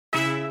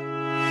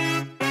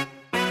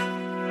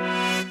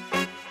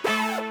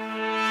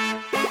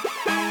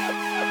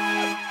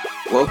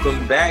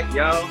Welcome back,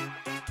 y'all.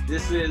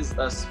 This is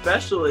a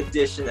special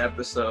edition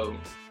episode.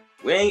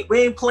 We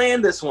ain't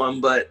planned this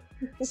one, but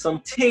some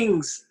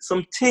things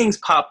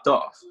popped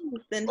off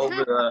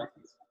over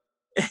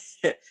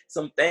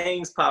some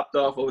things popped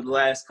off over the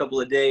last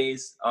couple of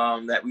days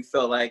that we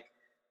felt like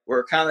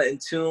were kind of in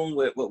tune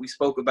with what we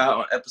spoke about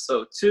on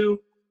episode 2.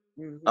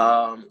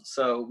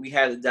 So we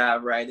had to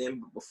dive right in.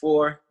 But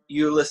before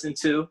you listen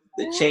to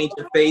the Change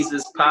of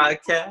Phases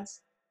podcast,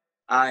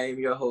 I am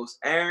your host,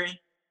 Aaron,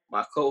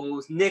 my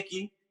co-host,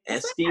 Nikki,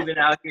 and Steven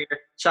out here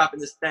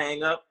chopping this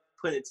thing up,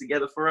 putting it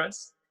together for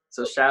us.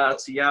 So shout out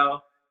to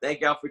y'all.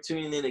 Thank y'all for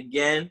tuning in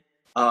again.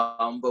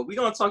 But we're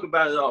going to talk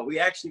about it all.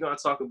 We're actually going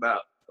to talk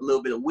about a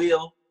little bit of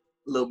Will,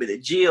 a little bit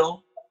of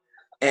Jill,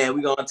 and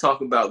we're going to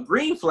talk about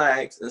green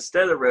flags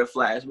instead of red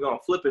flags. We're going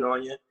to flip it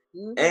on you.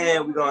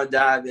 And we're going to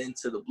dive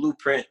into the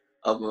blueprint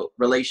of a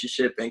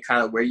relationship and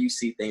kind of where you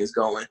see things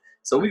going.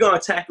 So we're going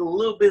to tackle a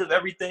little bit of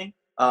everything.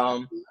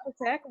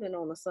 Tackling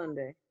on a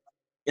Sunday.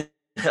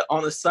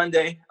 On a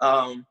Sunday.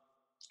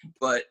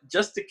 But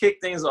just to kick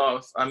things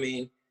off, I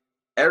mean,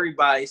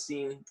 everybody's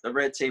seen the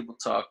Red Table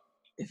Talk.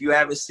 If you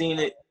haven't seen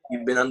it,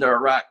 you've been under a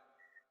rock.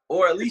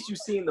 Or at least you've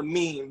seen the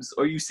memes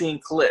or you've seen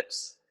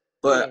clips.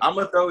 But I'm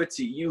going to throw it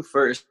to you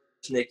first,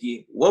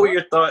 Nikki. What were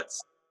your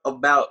thoughts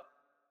about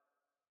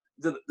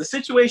the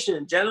situation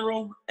in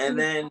general, and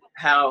then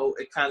how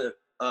it kind of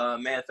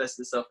manifests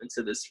itself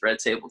into this Red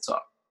Table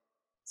Talk?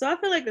 So I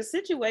feel like the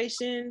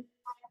situation,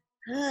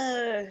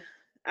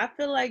 I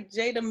feel like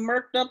Jada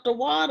murked up the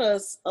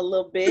waters a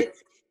little bit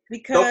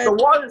because the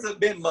waters have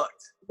been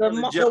mucked.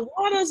 The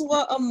waters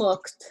were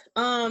mucked.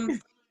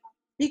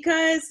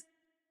 Because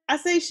I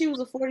say she was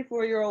a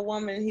 44-year-old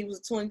woman and he was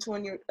a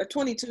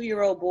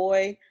 22-year-old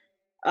boy.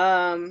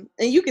 And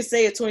you could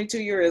say a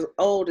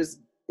 22-year-old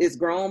is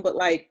grown, but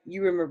like,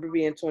 you remember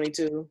being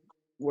 22,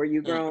 were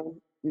you grown?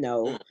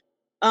 No.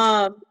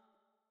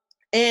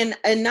 And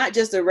not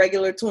just a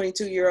regular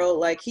 22-year-old,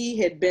 like he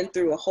had been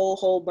through a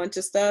whole bunch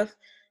of stuff.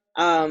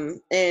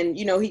 And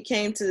you know, he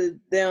came to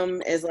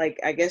them as like,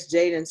 I guess,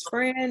 Jaden's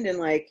friend and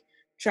like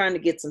trying to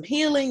get some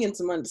healing and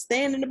some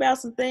understanding about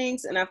some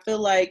things. And I feel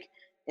like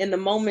in the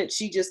moment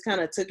she just kind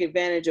of took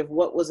advantage of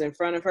what was in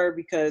front of her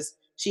because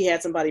she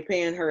had somebody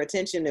paying her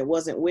attention that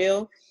wasn't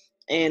Will.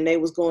 And they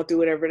was going through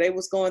whatever they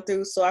was going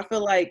through. So I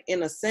feel like,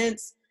 in a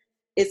sense,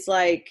 it's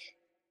like,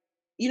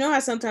 you know how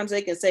sometimes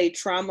they can say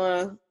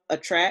trauma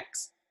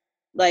attracts?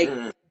 Like,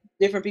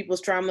 different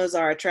people's traumas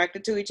are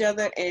attracted to each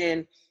other.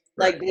 And,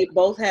 like, they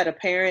both had a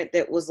parent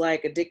that was,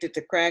 like, addicted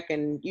to crack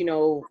and, you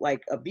know,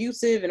 like,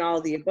 abusive and all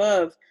of the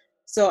above.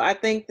 So I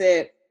think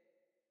that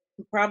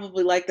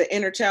probably, like, the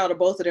inner child of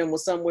both of them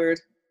was somewhere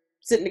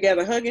sitting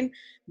together hugging.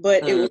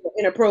 But it was an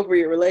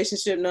inappropriate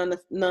relationship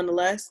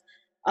nonetheless.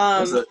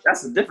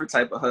 That's a different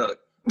type of hug.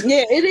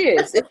 Yeah, it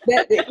is. It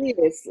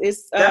is.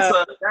 It's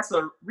that's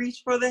a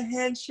reach for the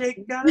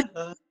handshake, got a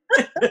hug.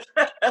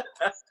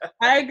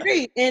 I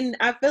agree, and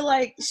I feel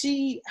like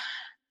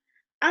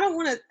I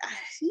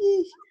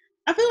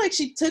feel like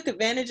she took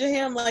advantage of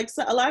him. Like,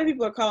 a lot of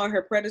people are calling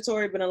her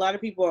predatory, but a lot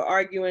of people are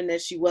arguing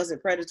that she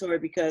wasn't predatory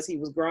because he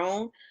was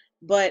grown.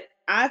 But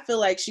I feel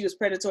like she was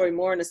predatory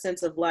more in the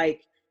sense of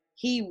like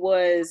he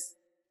was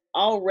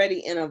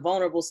already in a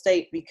vulnerable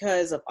state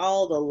because of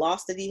all the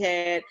loss that he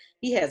had.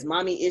 He has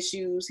mommy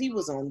issues. He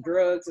was on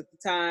drugs at the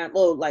time.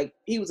 Well, like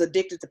he was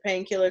addicted to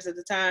painkillers at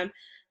the time.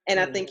 And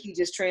I think he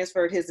just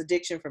transferred his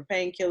addiction from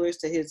painkillers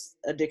to his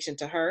addiction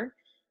to her.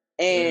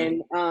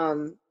 And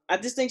I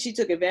just think she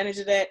took advantage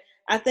of that.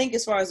 I think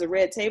as far as the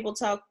Red Table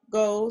Talk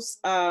goes,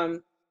 I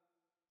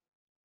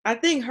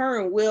think her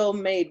and Will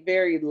made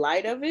very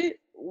light of it.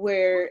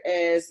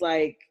 Whereas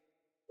like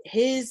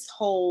his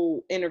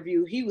whole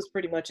interview, he was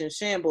pretty much in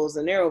shambles,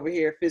 and they're over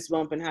here fist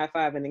bumping, high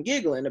fiving, and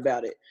giggling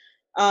about it.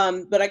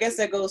 But I guess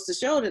that goes to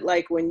show that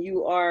like when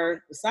you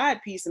are the side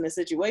piece in a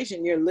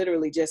situation, you're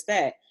literally just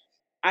that.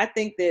 I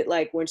think that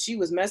like when she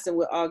was messing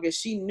with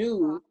August, she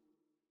knew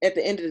at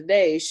the end of the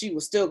day she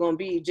was still going to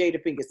be Jada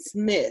Pinkett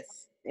Smith,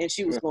 and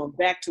she was going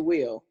back to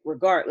Will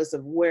regardless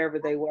of wherever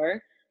they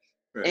were.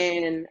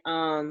 And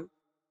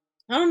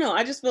I don't know.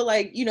 I just feel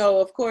like, you know,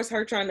 of course,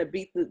 her trying to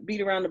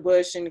beat around the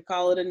bush and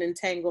call it an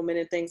entanglement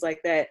and things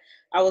like that.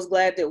 I was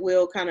glad that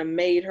Will kind of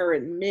made her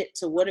admit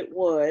to what it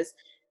was.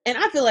 And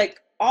I feel like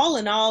all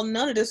in all,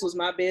 none of this was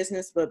my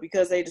business, but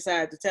because they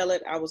decided to tell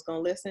it, I was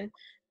going to listen.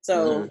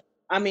 So,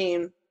 I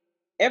mean,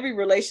 every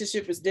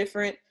relationship is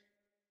different.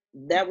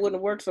 That wouldn't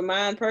have worked for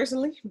mine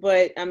personally,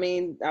 but I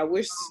mean, I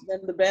wish them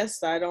the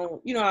best. I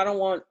don't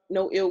want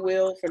no ill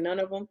will for none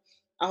of them.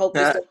 I hope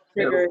this doesn't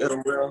trigger.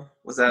 Ill will?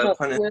 Was that a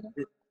pun?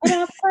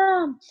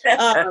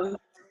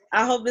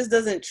 I hope this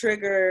doesn't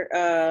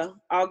trigger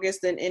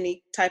August in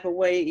any type of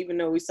way, even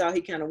though we saw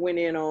he kind of went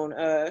in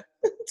on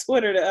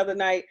Twitter the other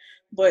night,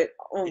 but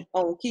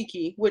on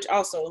Kiki, which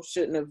also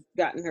shouldn't have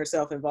gotten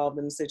herself involved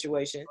in the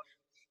situation.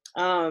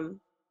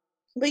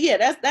 But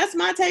yeah, that's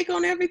my take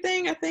on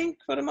everything. I think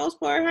for the most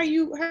part, how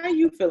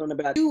you feeling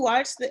about it? You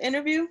watched the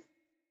interview?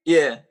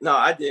 Yeah, no,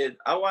 I did.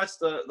 I watched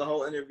the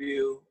whole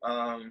interview.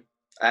 I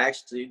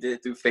actually did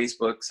it through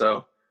Facebook,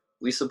 so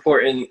we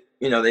supporting,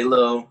 they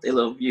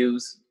little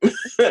views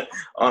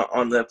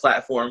on the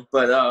platform.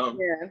 But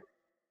yeah.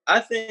 I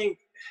think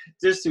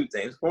there's two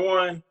things. For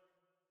one,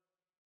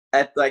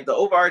 at like the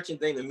overarching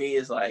thing to me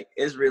is like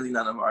it's really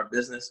none of our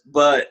business.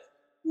 But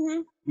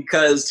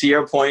because to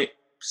your point,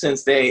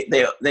 since they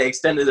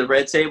extended the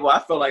red table, I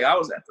felt like I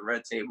was at the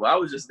red table. I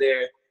was just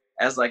there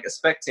as like a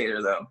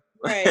spectator though.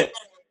 Right.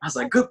 I was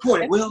like, good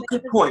point, Will,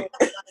 good point.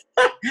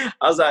 I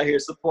was out here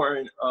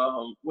supporting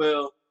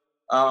Will.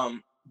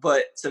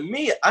 But to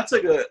me, I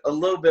took a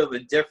little bit of a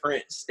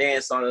different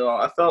stance on it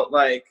all. I felt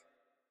like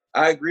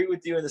I agree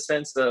with you in the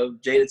sense of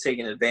Jada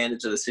taking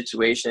advantage of the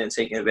situation and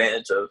taking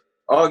advantage of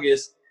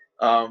August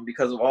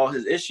because of all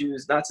his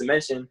issues. Not to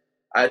mention,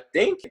 I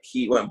think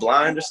he went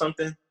blind or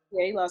something.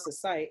 Yeah, he lost his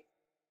sight.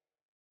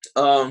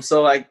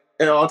 So like,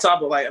 on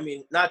top of like, I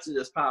mean, not to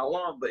just pile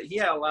on, but he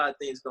had a lot of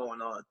things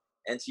going on.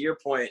 And to your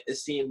point, it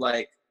seemed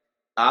like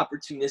an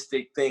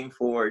opportunistic thing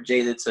for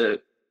Jada to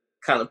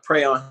kind of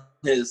prey on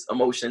his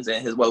emotions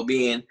and his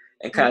well-being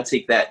and kind of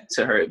take that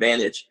to her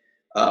advantage.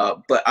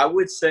 But I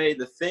would say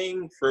the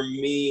thing for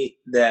me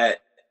that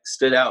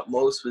stood out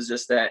most was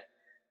just that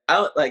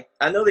I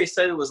know they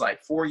said it was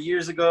like 4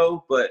 years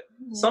ago, but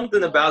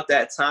something about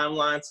that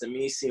timeline to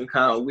me seemed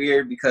kind of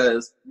weird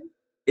because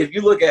if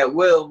you look at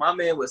Will, my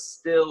man was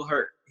still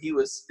hurt. He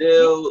was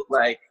still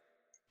like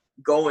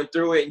going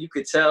through it, and you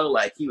could tell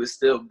like he was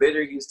still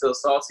bitter. He was still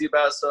salty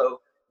about it.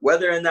 So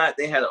whether or not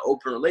they had an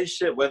open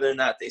relationship, whether or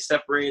not they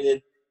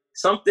separated,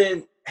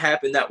 something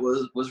happened that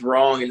was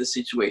wrong in the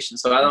situation.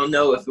 So I don't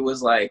know if it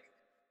was like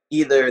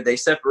either they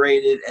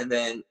separated and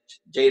then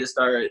Jada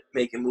started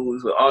making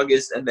moves with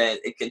August and then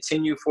it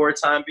continued for a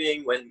time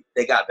being when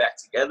they got back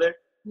together.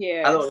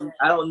 Yeah.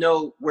 I don't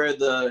know where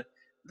the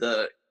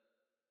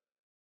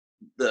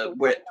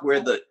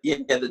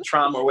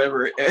trauma or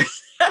whatever.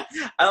 I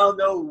don't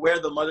know where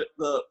the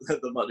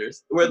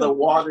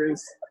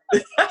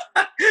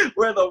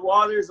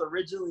waters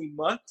originally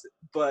mucked,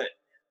 but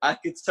I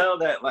could tell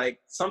that like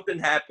something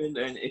happened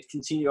and it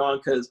continued on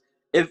because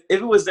if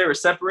it was they were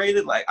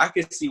separated, like I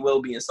could see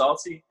Will being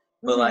salty,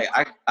 but like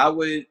I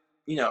would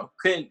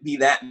couldn't be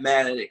that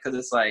mad at it because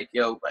it's like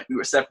like we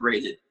were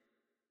separated.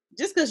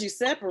 Just because you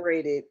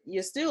separated,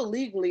 you still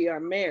legally are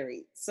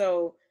married.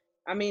 So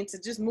I mean, to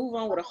just move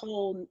on with a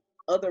whole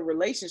other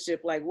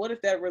relationship, like what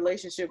if that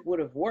relationship would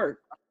have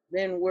worked?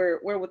 Then where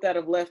would that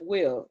have left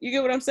Will? You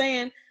get what I'm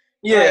saying?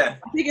 Yeah. Like,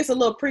 I think it's a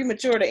little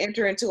premature to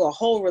enter into a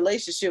whole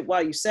relationship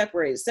while you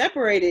separate.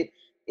 Separated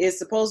is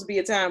supposed to be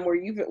a time where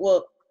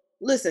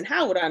listen,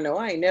 how would I know?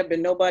 I ain't never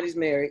been nobody's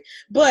married.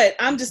 But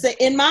I'm just saying,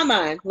 in my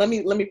mind, let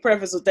me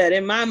preface with that.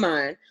 In my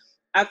mind,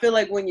 I feel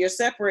like when you're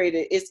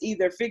separated, it's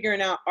either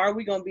figuring out, are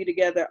we going to be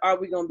together? Are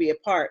we going to be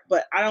apart?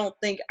 But I don't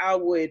think I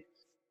would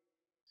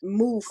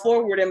move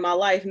forward in my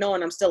life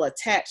knowing I'm still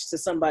attached to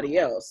somebody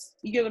else.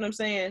 You get what I'm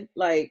saying?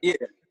 Like, yeah.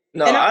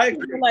 No, I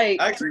agree.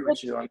 Like, I agree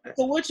with you on that.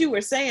 So what you were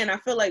saying, I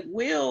feel like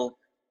Will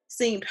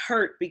seemed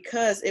hurt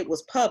because it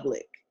was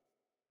public.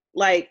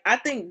 Like, I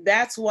think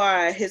that's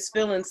why his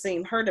feelings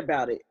seemed hurt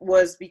about it,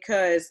 was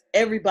because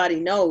everybody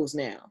knows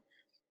now.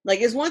 Like,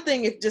 it's one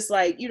thing if just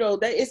like,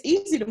 that it's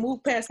easy to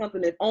move past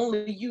something if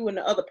only you and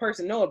the other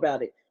person know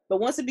about it. But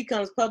once it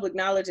becomes public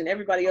knowledge and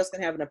everybody else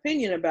can have an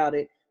opinion about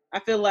it,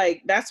 I feel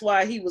like that's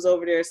why he was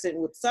over there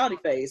sitting with the Saudi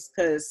face,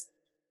 because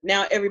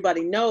now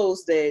everybody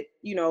knows that,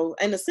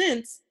 in a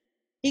sense,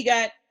 he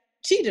got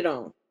cheated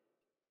on.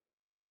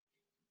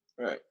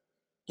 Right.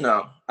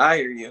 No, I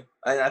hear you.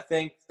 And I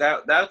think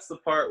that's the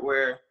part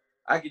where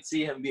I could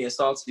see him being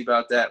salty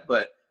about that.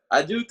 But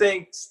I do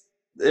think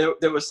there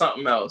was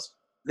something else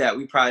that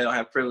we probably don't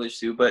have privilege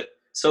to, but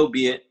so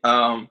be it.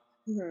 I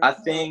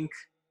think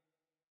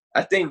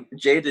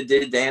Jada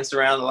did dance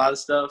around a lot of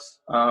stuff.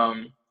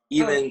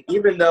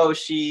 Even though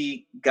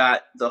she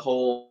got the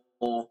whole,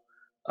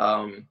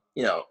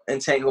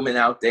 entanglement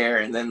out there,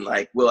 and then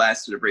like Will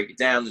asked her to break it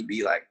down and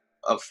be like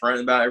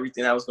upfront about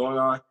everything that was going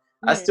on.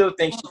 Mm-hmm. I still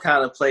think she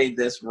kind of played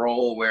this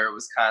role where it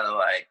was kind of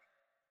like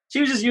she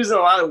was just using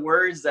a lot of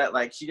words that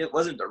like she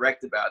wasn't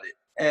direct about it.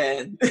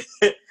 And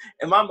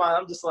in my mind,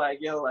 I'm just like,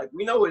 like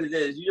we know what it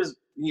is. You just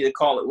need to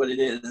call it what it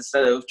is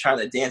instead of trying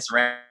to dance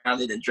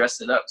around it and dress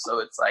it up so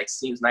it's like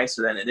seems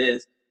nicer than it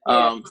is.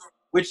 Yeah.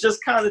 Which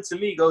just kind of to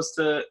me goes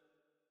to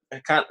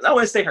I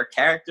wouldn't say her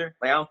character.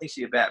 Like I don't think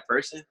she's a bad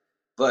person,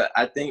 but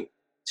I think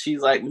she's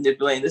like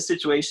manipulating this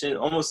situation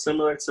almost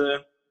similar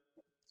to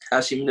how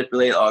she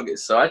manipulated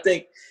August. So I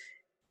think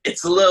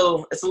it's a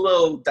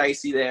little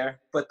dicey there.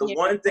 But the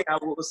one thing I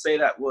will say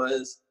that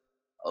was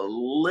a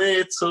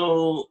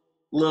little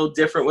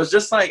different was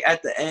just like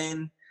at the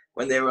end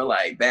when they were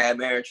like bad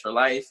marriage for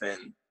life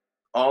and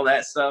all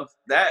that stuff.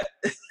 That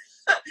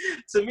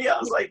to me, I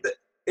was like,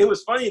 it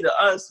was funny to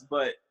us,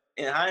 but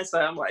in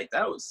hindsight, I'm like,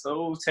 that was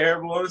so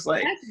terrible. I was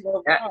like,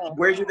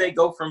 where do they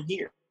go from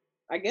here?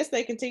 I guess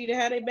they continue to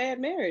have a bad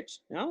marriage.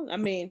 No, I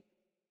mean,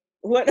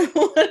 what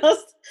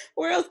else?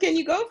 Where else can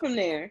you go from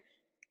there?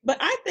 But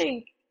I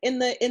think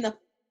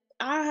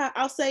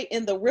I'll say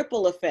in the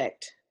ripple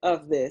effect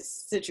of this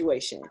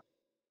situation,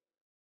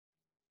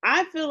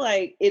 I feel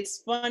like it's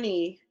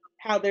funny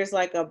how there's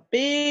like a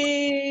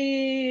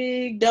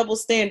big double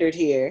standard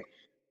here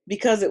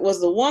because it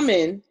was the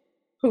woman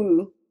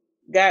who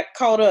got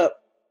caught up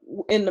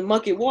in the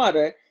mucky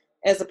water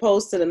as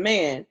opposed to the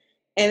man.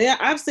 And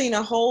I've seen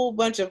a whole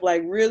bunch of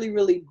like really,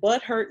 really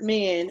butthurt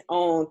men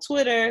on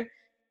Twitter,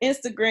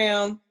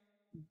 Instagram,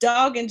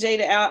 dogging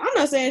Jada out. I'm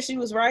not saying she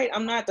was right.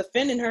 I'm not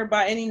defending her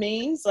by any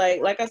means.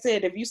 Like I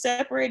said, if you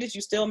separated,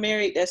 you still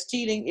married, that's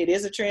cheating. It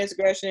is a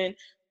transgression.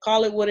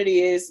 Call it what it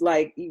is.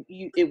 Like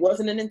it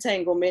wasn't an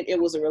entanglement.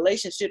 It was a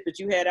relationship that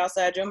you had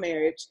outside your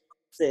marriage,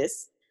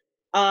 sis.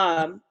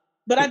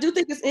 But I do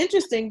think it's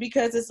interesting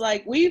because it's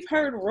like we've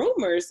heard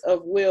rumors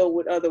of Will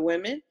with other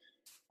women.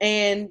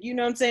 And you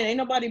know what I'm saying? Ain't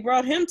nobody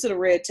brought him to the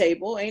red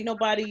table. Ain't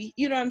nobody,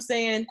 you know what I'm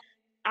saying?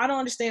 I don't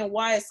understand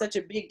why it's such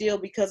a big deal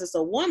because it's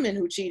a woman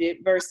who cheated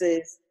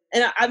versus,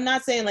 and I'm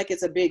not saying like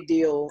it's a big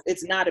deal.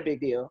 It's not a big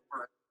deal.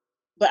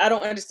 But I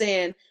don't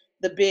understand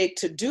the big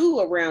to-do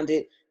around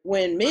it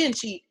when men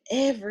cheat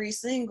every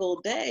single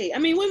day. I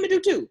mean, women do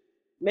too.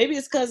 Maybe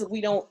it's because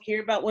we don't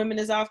hear about women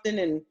as often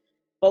and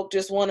folk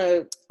just want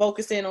to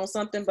focus in on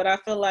something. But I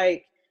feel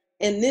like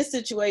in this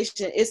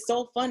situation, it's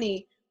so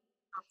funny.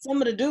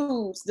 Some of the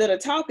dudes that are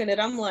talking it,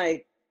 I'm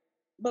like,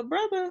 but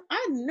brother,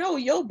 I know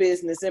your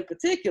business in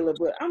particular,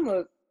 but I'm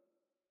a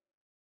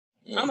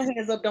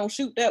heads up, don't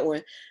shoot that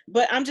one.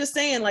 But I'm just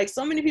saying, like,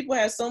 so many people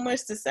have so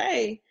much to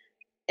say,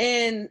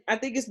 and I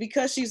think it's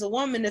because she's a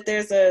woman that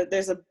there's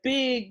a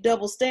big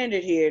double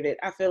standard here that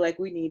I feel like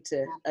we need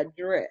to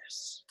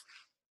address.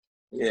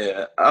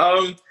 Yeah.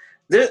 I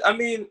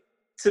mean,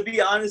 to be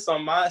honest,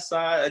 on my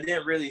side, I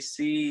didn't really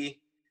see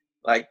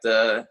like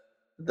the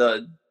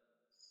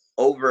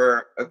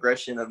over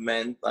aggression of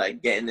men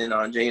like getting in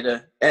on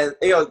Jada, and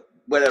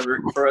whatever,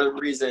 for a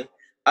reason.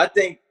 I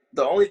think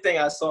the only thing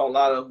I saw a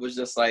lot of was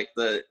just like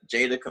the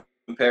Jada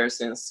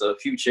comparisons to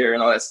Future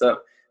and all that stuff.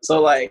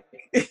 So like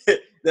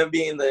them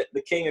being the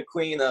king and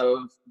queen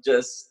of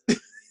just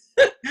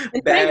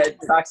bad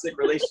toxic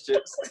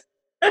relationships.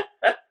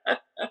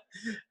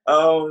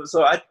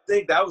 So I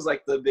think that was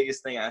like the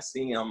biggest thing I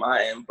seen on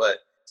my end. But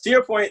to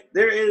your point,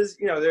 there is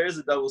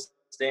a double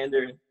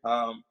standard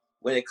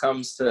when it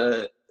comes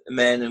to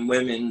men and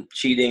women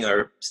cheating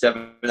or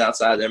stepping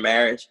outside their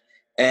marriage.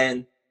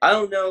 And I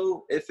don't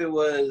know if it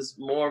was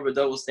more of a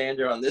double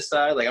standard on this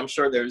side. Like, I'm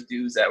sure there's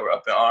dudes that were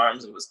up in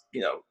arms and was,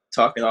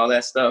 talking all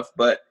that stuff.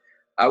 But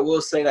I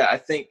will say that I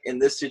think in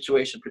this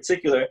situation in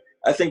particular,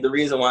 I think the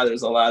reason why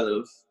there's a lot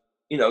of,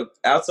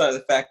 outside of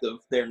the fact of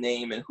their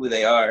name and who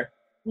they are,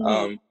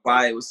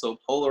 why it was so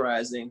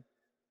polarizing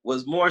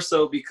was more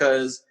so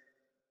because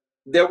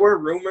there were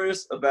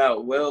rumors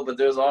about Will, but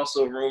there's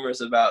also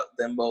rumors about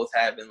them both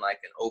having like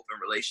an open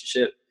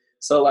relationship.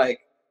 So like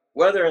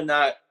whether or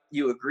not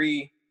you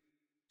agree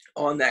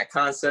on that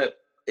concept,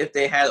 if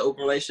they had an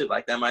open relationship,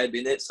 like that might have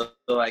been it. So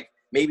like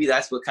maybe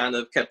that's what kind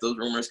of kept those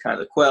rumors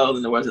kind of quelled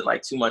and there wasn't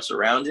like too much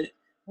around it.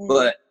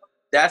 But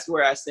that's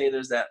where I say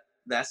there's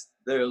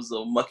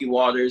little mucky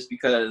waters,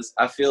 because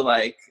I feel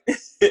like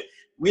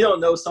we don't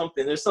know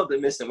something. There's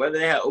something missing, whether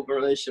they had open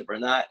relationship or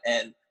not,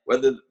 and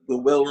whether the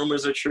Will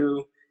rumors are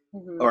true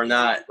or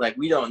not, like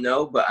we don't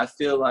know. But I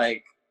feel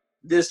like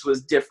this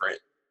was different,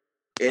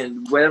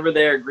 and whatever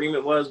their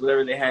agreement was,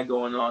 whatever they had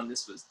going on,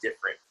 this was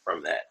different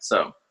from that.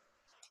 So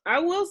I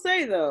will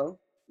say though,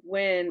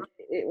 when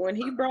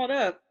he brought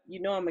up,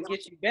 I'm gonna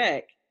get you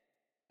back,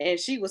 and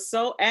she was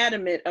so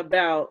adamant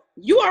about,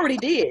 you already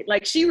did.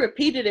 Like, she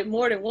repeated it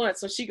more than once.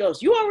 So she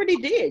goes, you already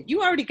did.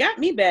 You already got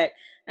me back.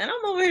 And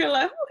I'm over here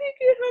like, who he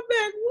get her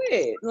back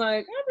with?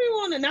 Like,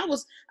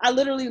 I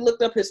literally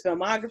looked up his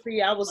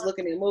filmography. I was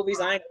looking at movies.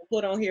 I ain't gonna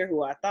put on here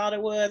who I thought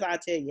it was. I'll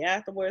tell you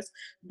afterwards.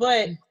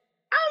 But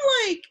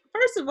I'm like,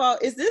 first of all,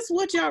 is this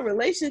what y'all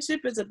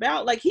relationship is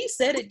about? Like, he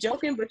said it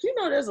joking, but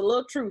there's a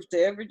little truth to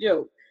every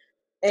joke.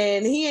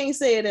 And he ain't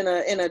say it in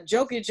a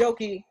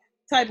jokey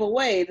type of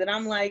way that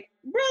I'm like,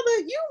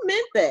 brother, you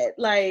meant that.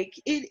 Like,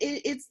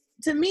 it's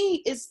to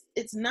me,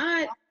 it's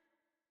not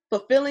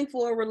fulfilling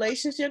for a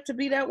relationship to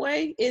be that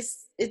way.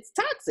 It's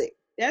toxic.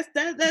 That's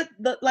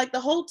like the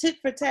whole tit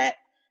for tat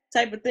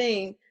type of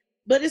thing.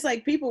 But it's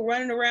like people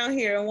running around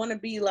here and want to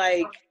be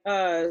like,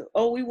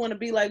 we want to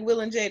be like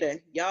Will and Jada.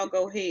 Y'all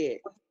go ahead.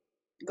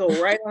 Go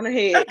right on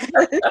ahead.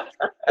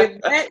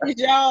 If that is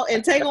y'all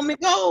entanglement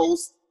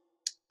goals,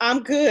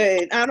 I'm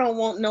good. I don't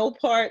want no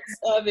parts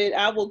of it.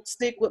 I will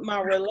stick with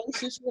my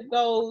relationship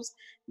goals.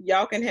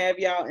 Y'all can have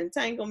y'all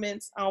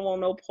entanglements. I don't want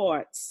no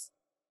parts.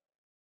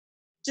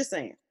 Just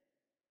saying.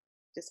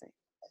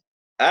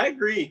 I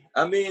agree.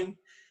 I mean,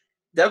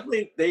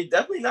 they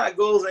definitely not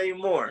goals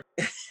anymore.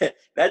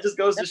 That just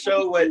goes to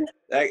show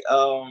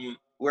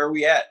where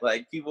we at.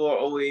 Like, people are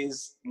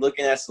always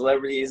looking at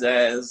celebrities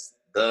as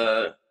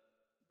the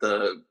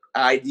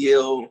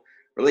ideal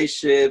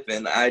relationship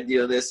and the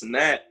ideal this and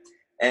that.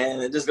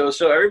 And it just goes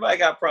to show everybody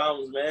got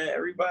problems, man.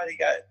 Everybody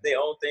got their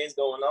own things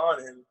going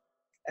on. And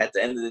at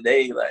the end of the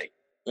day, like,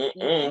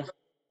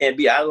 can't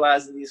be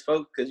idolizing these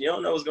folks because you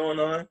don't know what's going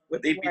on,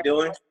 what they be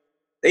doing.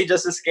 They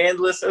just as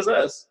scandalous as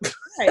us.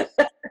 Right.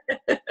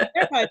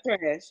 They're Certified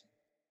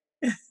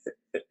trash.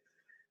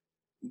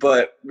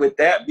 But with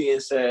that being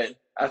said,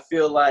 I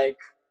feel like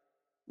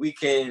we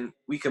can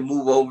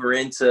move over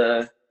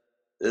into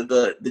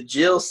the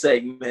Jill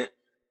segment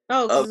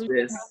of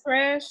this.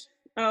 Trash?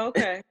 Oh,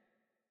 okay.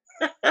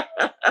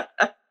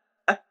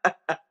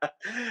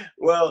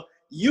 Well,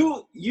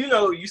 you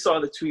saw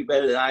the tweet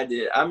better than I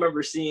did. I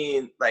remember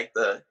seeing like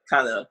the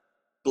kind of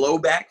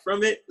blowback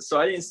from it, so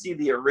I didn't see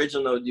the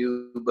original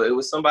dude, but it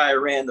was somebody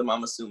random,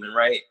 I'm assuming,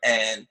 right?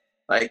 And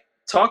like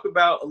talk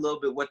about a little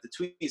bit what the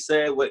tweet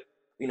said, what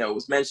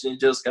was mentioned in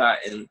Jill Scott,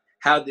 and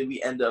how did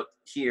we end up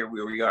here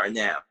where we are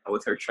now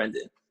with her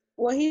trending.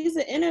 Well, he's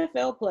an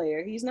NFL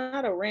player. He's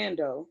not a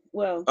rando.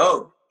 Well,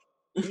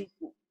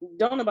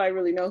 don't nobody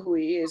really know who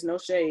he is. No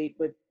shade,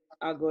 but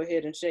I'll go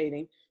ahead and shade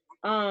him.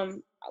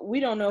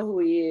 We don't know who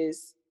he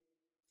is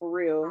for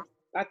real.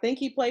 I think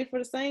he played for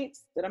the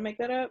Saints. Did I make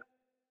that up?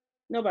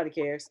 Nobody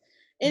cares.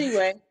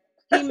 Anyway,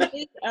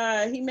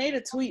 he made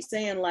a tweet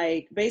saying,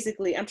 like,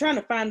 basically, I'm trying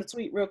to find the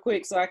tweet real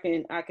quick so I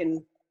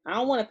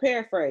don't want to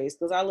paraphrase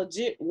because I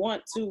legit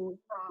want to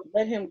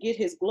let him get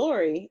his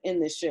glory in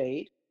this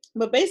shade.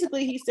 But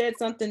basically, he said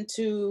something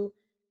to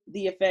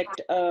the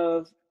effect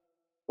of,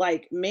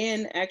 like,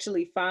 men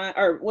actually find,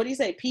 or what do you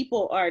say?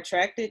 People are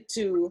attracted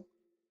to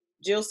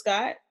Jill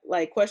Scott,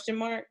 like, question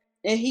mark.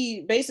 And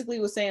he basically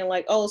was saying,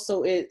 like, oh,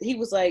 so he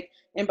was like,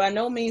 and by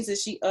no means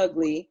is she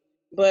ugly,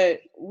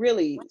 but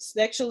really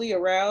sexually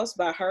aroused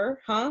by her,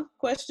 huh?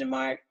 Question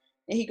mark.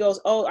 And he goes,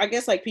 oh, I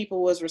guess like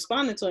people was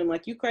responding to him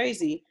like, you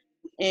crazy.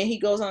 And he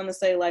goes on to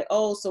say like,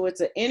 oh, so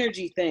it's an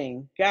energy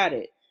thing. Got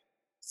it.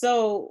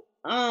 So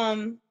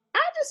I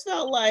just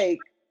felt like,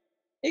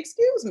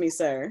 excuse me,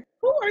 sir,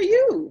 who are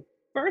you?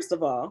 First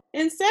of all.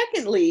 And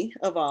secondly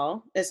of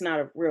all, it's not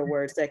a real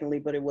word, secondly,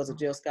 but it was a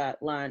Jill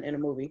Scott line in a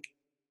movie.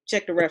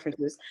 Check the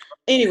references.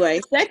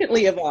 Anyway,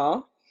 secondly of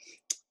all,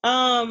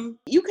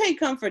 you can't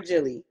come for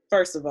Jilly,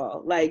 first of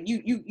all. Like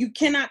you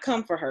cannot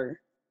come for her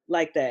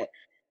like that.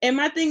 And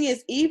my thing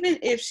is, even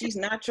if she's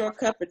not your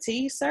cup of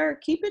tea, sir,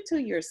 keep it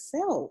to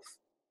yourself.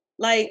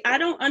 Like, I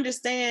don't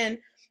understand.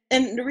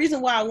 And the reason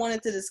why I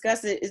wanted to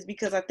discuss it is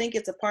because I think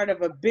it's a part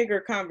of a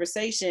bigger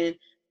conversation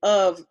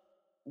of,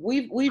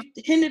 we've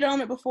hinted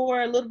on it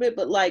before a little bit,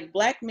 but like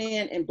Black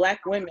men and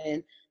Black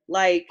women,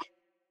 like,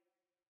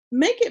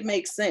 make it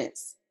make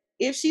sense.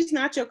 If she's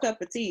not your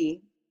cup of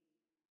tea,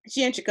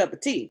 she ain't your cup of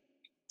tea.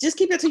 Just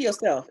keep it to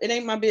yourself. It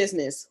ain't my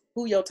business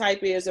who your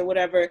type is or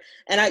whatever.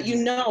 And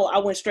I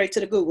went straight to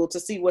the Google to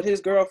see what his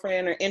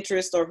girlfriend or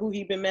interest or who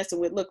he been messing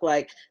with looked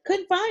like.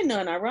 Couldn't find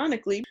none,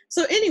 ironically.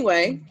 So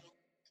anyway,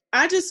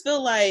 I just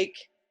feel like,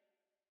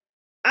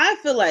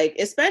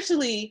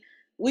 especially,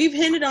 we've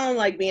hinted on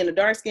like being a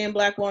dark-skinned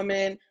Black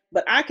woman,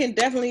 but I can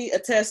definitely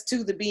attest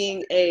to the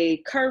being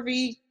a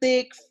curvy,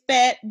 thick,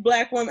 fat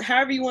Black woman,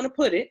 however you want to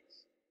put it,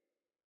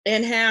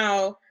 and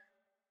how,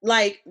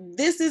 like,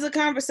 this is a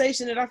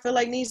conversation that I feel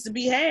like needs to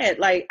be had.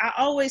 Like, I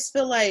always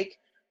feel like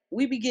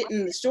we be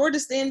getting the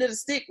shortest end of the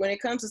stick when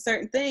it comes to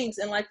certain things.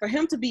 And like, for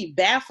him to be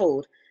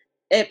baffled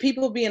at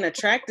people being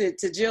attracted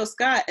to Jill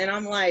Scott, and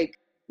I'm like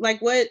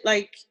what,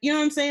 like, you know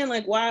what I'm saying?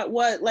 Like, why,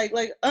 what,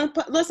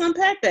 let's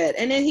unpack that.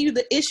 And then he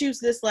issues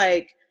this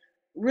like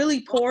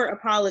really poor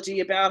apology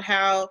about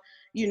how,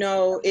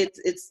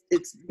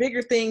 it's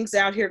bigger things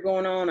out here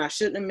going on. I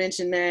shouldn't have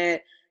mentioned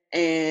that.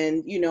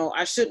 And,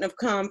 I shouldn't have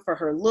come for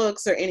her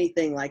looks or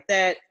anything like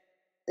that.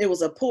 It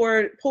was a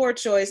poor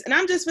choice. And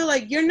I just feel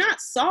like you're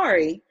not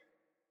sorry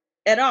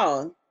at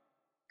all,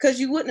 because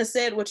you wouldn't have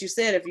said what you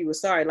said if you were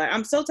sorry. Like,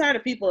 I'm so tired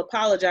of people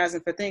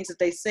apologizing for things that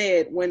they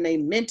said when they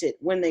meant it,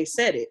 when they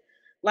said it.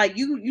 Like,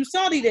 you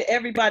salty to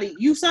everybody.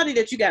 You salty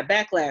that you got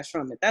backlash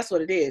from it. That's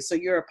what it is. So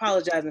you're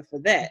apologizing for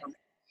that.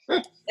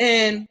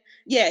 And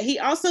yeah, he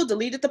also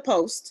deleted the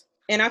post.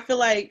 And I feel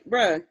like,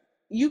 bruh,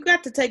 you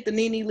got to take the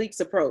Nene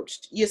Leakes approach.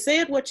 You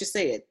said what you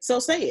said, so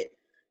say it.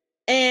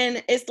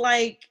 And it's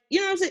like,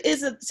 you know what I'm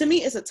saying? To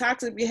me, it's a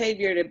toxic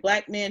behavior that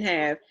Black men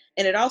have.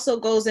 And it also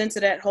goes into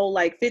that whole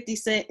like 50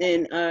 Cent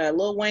and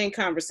Lil Wayne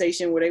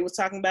conversation where they was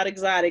talking about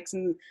exotics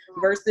and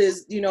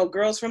versus,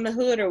 girls from the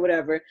hood or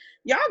whatever.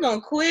 Y'all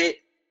gonna quit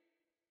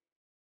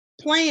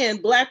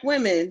playing Black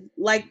women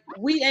like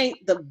we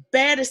ain't the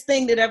baddest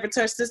thing that ever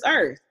touched this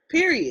earth.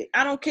 Period.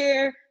 I don't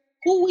care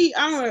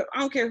I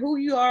don't care who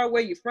you are,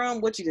 where you're from,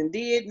 what you done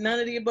did,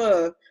 none of the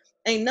above.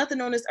 Ain't nothing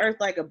on this earth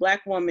like a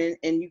Black woman,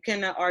 and you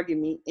cannot argue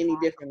me any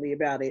differently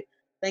about it.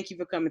 Thank you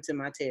for coming to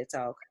my TED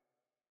Talk.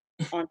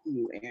 On to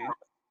you,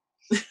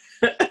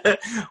 Aaron.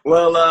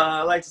 Well,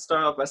 I'd like to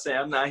start off by saying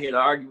I'm not here to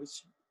argue with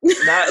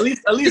you. Not, at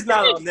least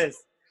not on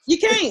this. You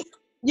can't.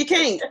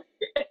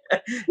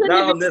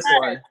 Not on this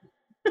one.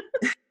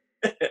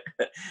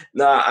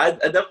 I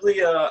definitely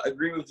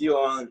agree with you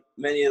on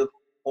many of the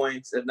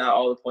points, if not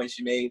all the points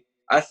you made.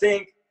 I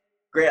think,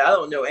 great. I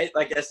don't know.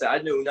 Like I said, I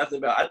knew nothing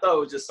about. I thought it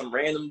was just some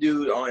random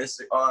dude on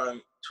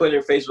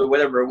Twitter, Facebook,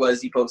 whatever it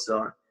was he posted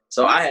on.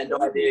 So I had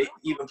no idea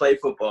he even played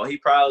football. He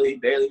probably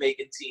barely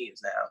making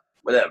teams now.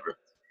 Whatever.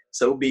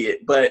 So be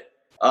it. But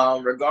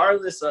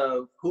regardless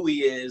of who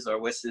he is or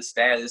what's his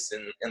status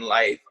in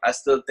life, I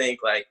still think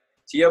like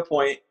to your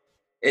point,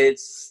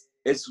 it's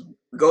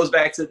goes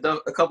back to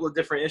a couple of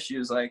different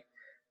issues. Like,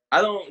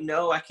 I don't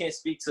know. I can't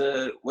speak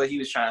to what he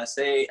was trying to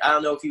say. I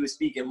don't know if he was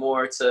speaking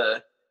more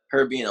to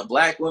her being a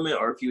black woman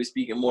or if he was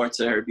speaking more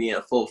to her being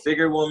a full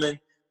figure woman.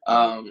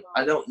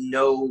 I don't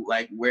know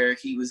like where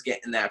he was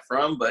getting that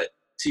from, but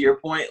to your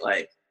point,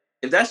 like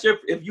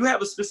if you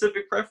have a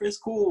specific preference,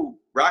 cool,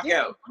 rock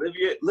out,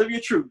 live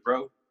your truth,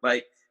 bro.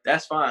 Like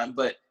that's fine,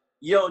 but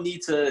you don't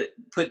need to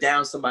put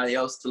down somebody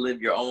else to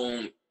live your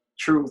own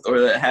truth or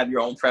to have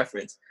your own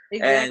preference.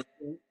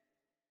 Exactly. And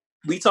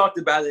we talked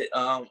about it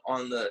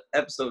on the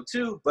episode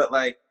too, but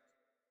like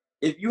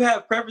if you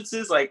have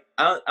preferences, like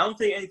I don't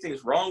think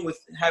anything's wrong with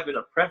having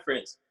a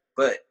preference,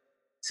 but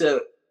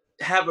to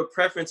have a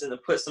preference and to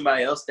put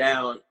somebody else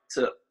down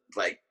to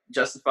like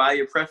justify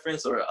your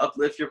preference or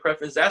uplift your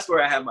preference, that's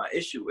where I have my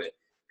issue with.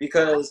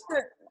 Because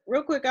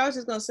real quick, I was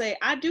just gonna say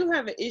I do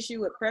have an issue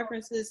with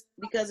preferences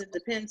because it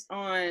depends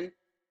on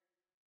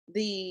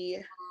the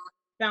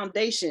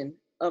foundation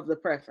of the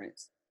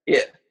preference.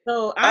 Yeah.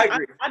 So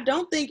I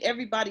don't think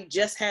everybody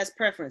just has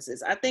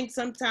preferences. I think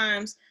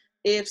sometimes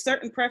if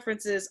certain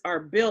preferences are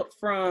built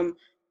from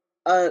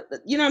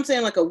you know what I'm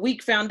saying, like a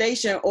weak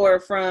foundation or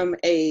from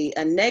a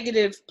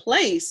negative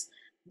place,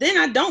 then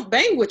I don't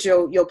bang with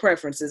your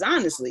preferences,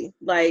 honestly.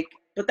 Like,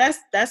 but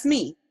that's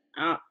me.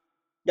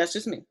 That's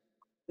just me.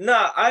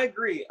 No, I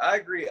agree.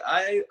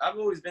 I've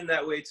always been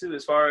that way too,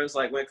 as far as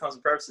like when it comes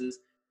to preferences.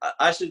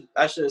 I should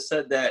have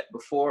said that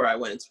before I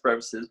went into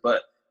preferences,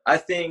 but I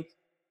think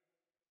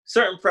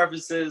certain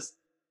preferences,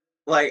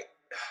 like,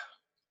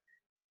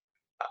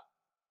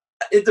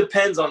 it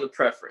depends on the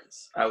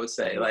preference, I would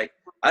say. Like,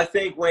 I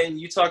think when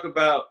you talk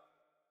about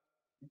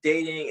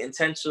dating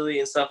intentionally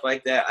and stuff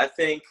like that, I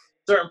think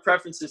certain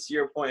preferences, to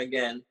your point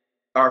again,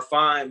 are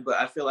fine, but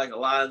I feel like a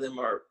lot of them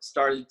are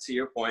started, to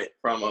your point,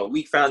 from a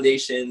weak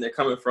foundation. They're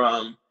coming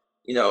from,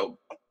 you know,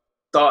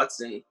 thoughts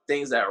and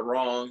things that are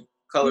wrong,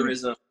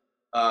 colorism,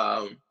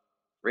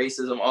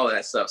 racism, all of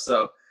that stuff.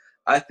 So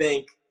I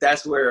think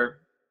that's where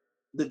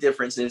the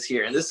difference is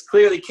here. And this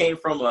clearly came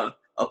from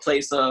a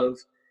place of,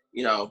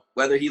 you know,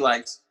 whether he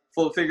likes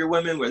full figure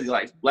women, whether he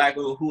likes black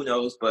women, who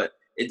knows, but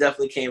it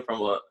definitely came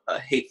from a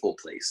hateful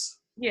place.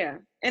 Yeah.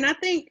 And I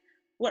think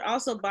what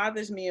also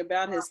bothers me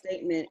about his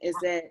statement is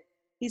that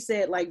he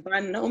said, like, by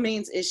no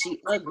means is she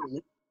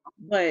ugly,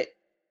 but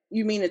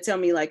you mean to tell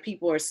me like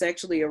people are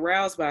sexually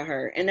aroused by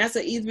her? And that's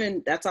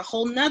a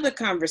whole nother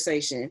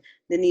conversation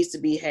that needs to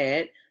be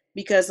had,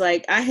 because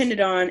like I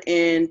hinted on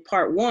in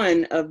part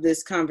 1 of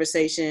this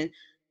conversation,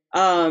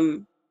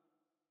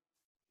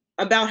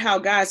 about how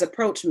guys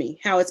approach me,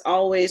 how it's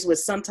always with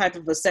some type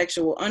of a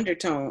sexual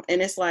undertone.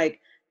 And it's like,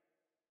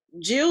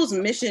 Jill's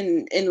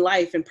mission in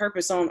life and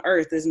purpose on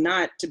earth is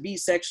not to be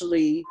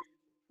sexually,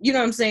 you know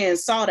what I'm saying,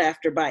 sought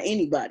after by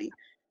anybody.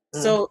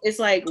 So it's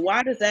like,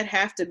 why does that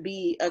have to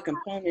be a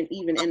component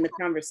even in the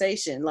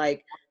conversation?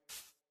 Like,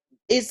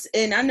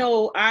 and I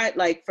know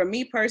for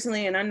me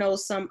personally, and I know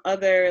some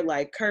other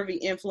like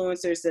curvy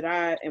influencers that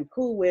I am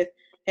cool with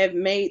have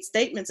made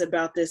statements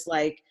about this,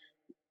 like,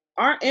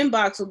 our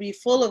inbox will be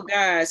full of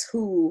guys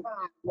who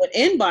would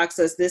inbox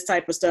us this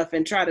type of stuff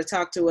and try to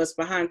talk to us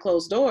behind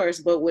closed doors,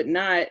 but would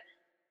not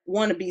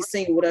want to be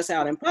seen with us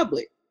out in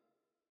public.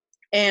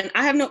 And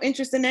I have no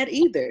interest in that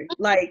either.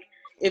 Like,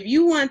 if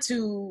you want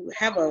to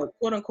have a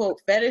quote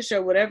unquote fetish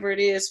or whatever it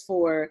is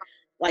for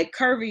like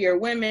curvier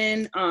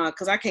women,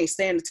 because I can't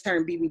stand the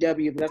term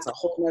BBW, but that's a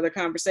whole nother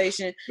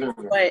conversation.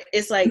 But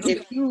it's like,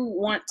 if you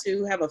want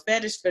to have a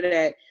fetish for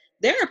that,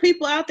 there are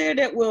people out there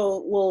that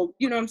will,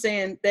 you know what I'm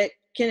saying, that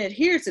can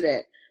adhere to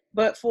that.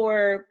 But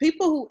for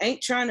people who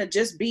ain't trying to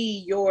just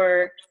be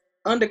your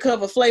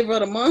undercover flavor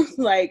of the month,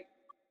 like,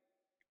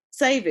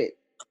 save it.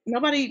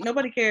 Nobody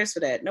cares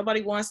for that.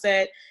 Nobody wants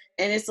that.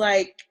 And it's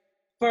like,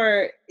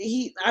 I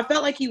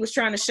felt like he was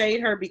trying to shade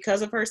her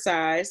because of her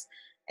size.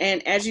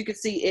 And as you can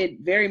see,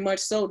 it very much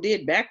so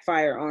did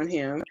backfire on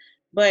him.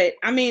 But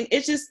I mean,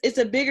 it's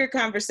a bigger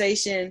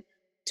conversation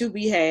to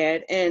be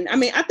had. And I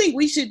mean, I think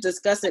we should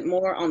discuss it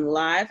more on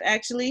live,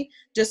 actually,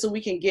 just so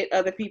we can get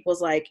other people's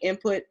like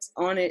input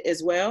on it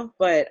as well.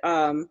 But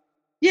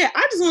yeah,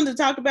 I just wanted to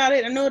talk about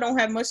it. I know it don't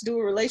have much to do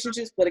with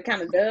relationships, but it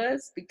kind of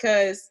does,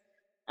 because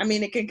I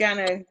mean, it can kind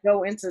of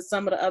go into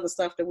some of the other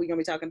stuff that we're gonna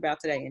be talking about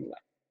today anyway.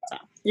 So.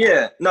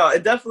 Yeah, no,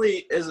 it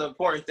definitely is an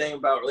important thing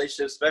about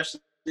relationships,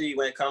 especially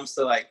when it comes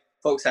to like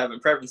folks having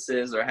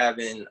preferences or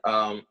having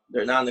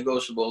their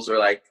non-negotiables or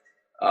like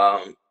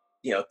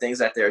you know, things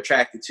that they're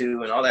attracted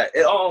to and all that.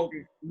 It all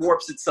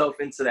warps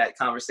itself into that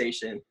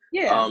conversation.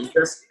 Yeah.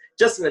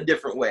 Just in a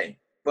different way.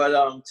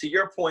 But to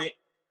your point,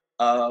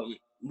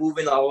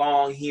 moving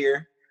along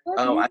here,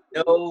 I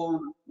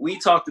know we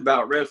talked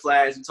about red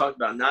flags, we talked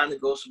about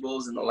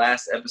non-negotiables in the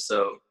last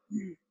episode.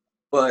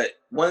 But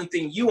one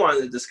thing you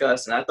wanted to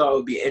discuss, and I thought it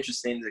would be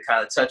interesting to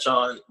kind of touch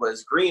on,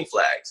 was green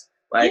flags.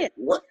 Like,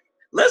 what?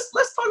 Let's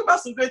talk about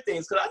some good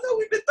things, because I know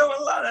we've been throwing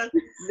a lot of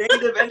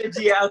negative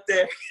energy out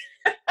there,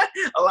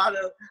 a lot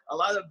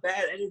of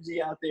bad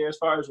energy out there as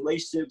far as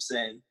relationships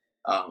and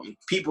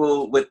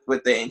people with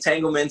the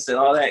entanglements and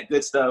all that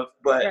good stuff.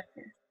 But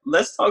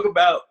let's talk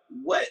about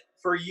what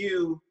for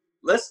you.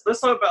 Let's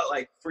talk about,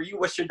 like, for you,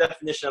 what's your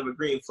definition of a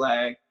green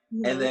flag,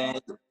 and then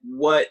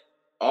what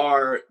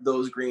are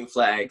those green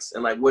flags,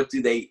 and like what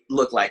do they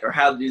look like, or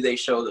how do they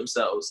show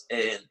themselves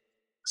in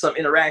some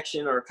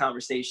interaction or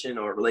conversation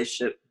or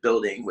relationship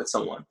building with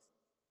someone?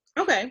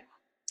 Okay,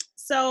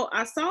 so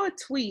I saw a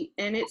tweet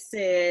and it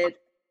said,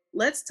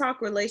 "Let's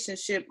talk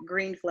relationship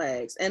green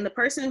flags." And the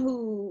person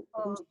who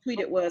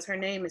tweeted was, her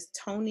name is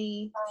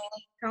Tony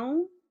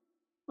Tone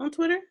on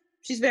Twitter.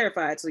 She's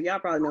verified, so y'all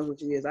probably know who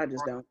she is. I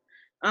just don't.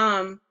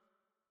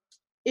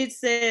 It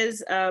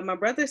says, "My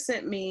brother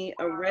sent me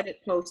a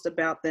Reddit post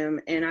about them,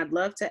 and I'd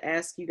love to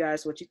ask you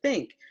guys what you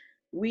think.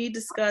 We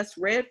discuss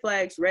red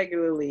flags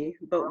regularly,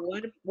 but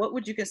what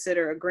would you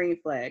consider a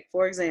green flag?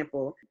 For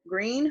example,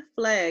 green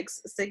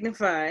flags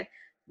signify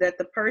that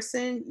the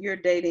person you're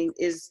dating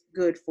is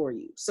good for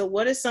you. So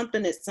what is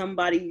something that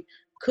somebody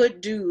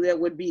could do that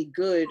would be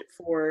good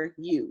for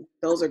you?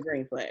 Those are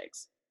green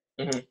flags."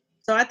 Mm-hmm.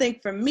 So I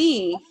think for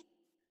me,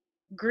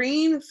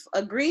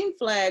 a green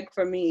flag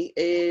for me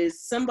is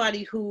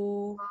somebody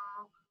who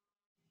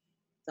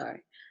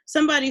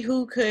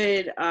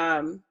could,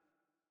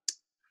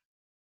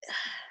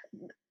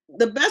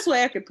 the best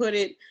way I could put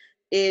it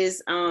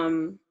is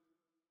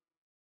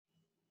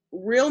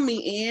reel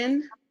me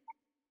in,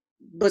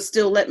 but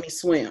still let me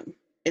swim,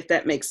 if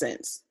that makes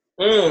sense.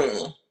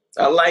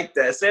 I like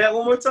that. Say that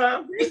one more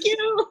time.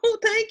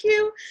 Thank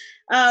you.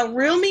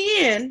 Reel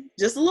me in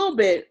just a little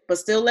bit, but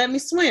still let me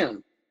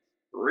swim.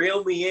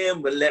 Reel me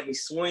in, but let me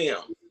swim.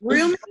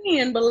 Reel me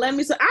in, but let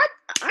me swim.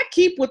 I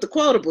keep with the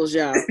quotables,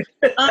 y'all.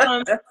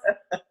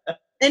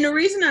 And the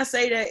reason I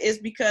say that is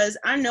because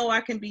I know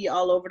I can be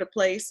all over the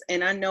place,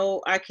 and I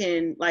know I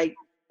can, like,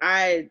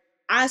 I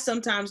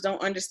sometimes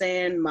don't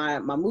understand my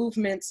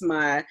movements, you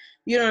know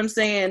what I'm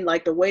saying,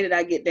 like the way that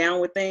I get down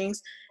with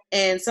things.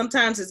 And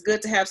sometimes it's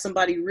good to have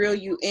somebody reel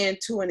you in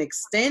to an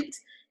extent,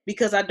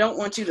 because I don't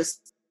want you to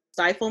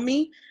stifle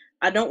me.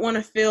 I don't want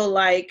to feel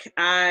like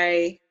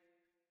I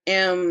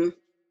am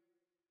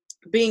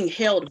being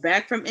held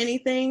back from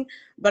anything,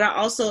 but I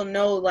also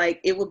know,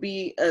 like, it would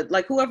be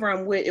like whoever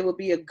I'm with, it would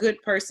be a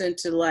good person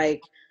to,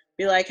 like,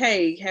 be like,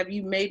 "Hey, have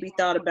you maybe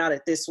thought about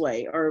it this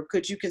way, or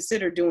could you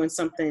consider doing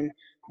something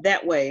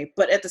that way?"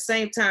 But at the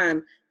same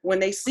time, when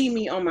they see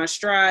me on my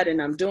stride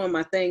and I'm doing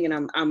my thing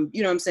and I'm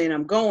you know what I'm saying,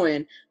 I'm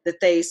going,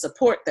 that they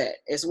support that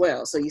as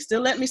well. So you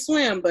still let me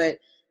swim, but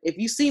if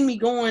you see me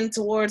going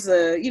towards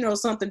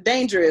something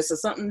dangerous or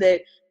something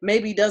that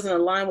maybe doesn't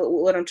align with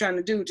what I'm trying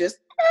to do, just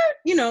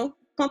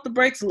pump the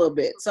brakes a little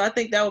bit. So I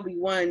think that would be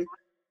one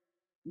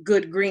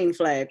good green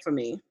flag for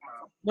me.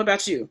 What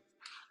about you?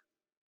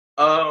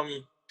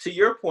 To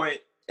your point,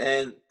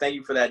 and thank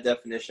you for that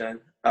definition.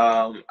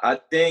 I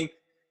think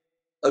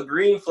a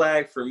green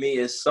flag for me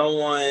is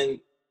someone,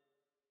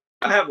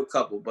 I have a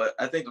couple, but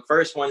I think the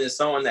first one is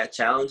someone that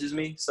challenges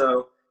me.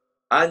 So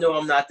I know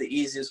I'm not the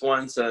easiest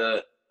one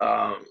to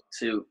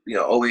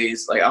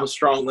always, like, I'm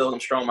strong-willed, I'm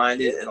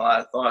strong-minded, and a lot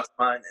of thoughts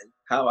behind and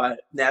how I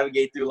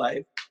navigate through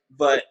life.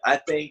 But I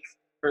think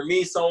for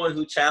me, someone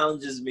who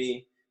challenges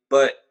me,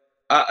 but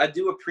I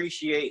do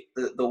appreciate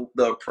the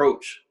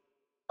approach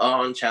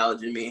on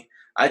challenging me.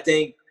 I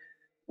think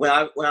when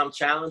I'm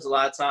challenged, a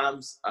lot of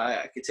times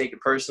I could take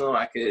it personal.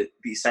 I could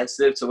be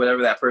sensitive to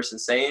whatever that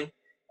person's saying,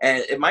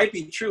 and it might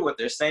be true what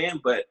they're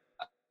saying, but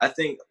I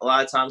think a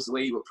lot of times the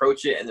way you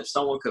approach it, and if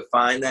someone could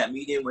find that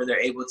medium where they're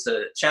able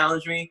to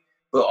challenge me,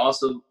 but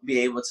also be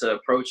able to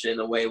approach it in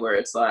a way where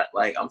it's not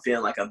like I'm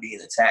feeling like I'm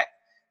being attacked.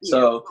 Yeah.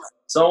 So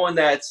someone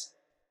that's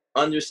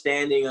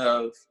understanding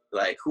of,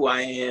 like, who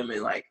I am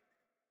and, like,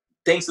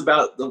 thinks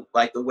about the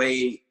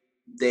way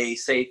they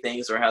say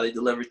things or how they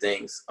deliver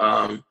things.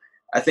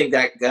 I think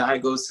that guy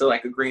goes to,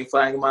 like, a green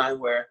flag of mine,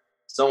 where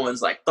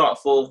someone's, like,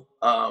 thoughtful.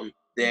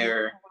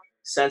 They're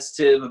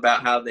sensitive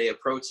about how they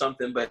approach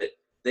something, but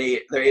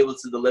they're able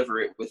to deliver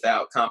it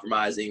without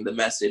compromising the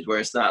message, where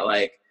it's not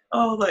like,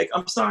 "Oh, like,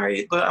 I'm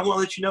sorry, but I want to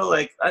let you know,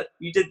 like,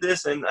 you did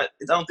this and I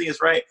don't think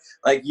it's right."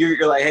 Like,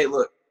 you're like, "Hey,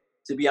 look,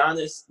 to be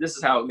honest, this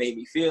is how it made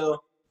me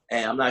feel,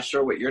 and I'm not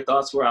sure what your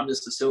thoughts were. I'm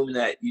just assuming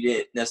that you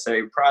didn't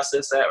necessarily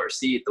process that or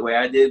see it the way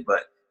I did,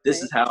 but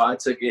this is how I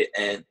took it,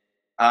 and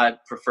I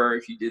prefer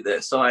if you did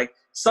this." So, like,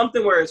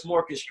 something where it's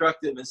more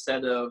constructive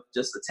instead of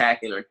just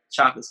attacking or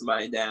chopping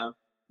somebody down.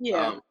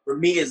 Yeah. For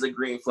me, is a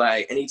green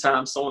flag.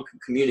 Anytime someone can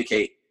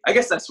communicate, I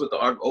guess that's what the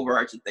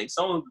overarching thing.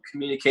 Someone who can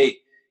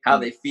communicate how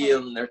they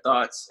feel and their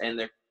thoughts and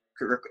their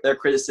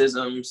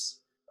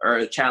criticisms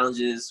or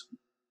challenges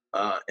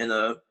in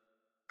a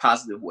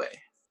positive way.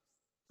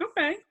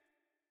 Okay.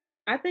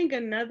 I think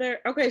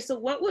so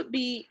what would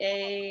be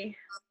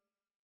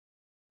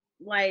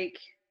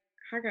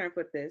how can I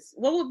put this?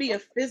 What would be a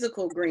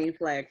physical green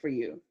flag for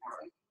you?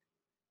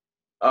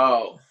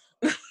 Oh.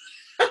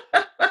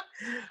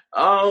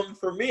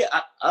 For me,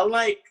 I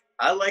like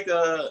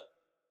a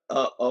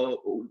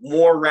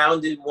more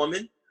rounded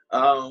woman.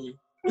 I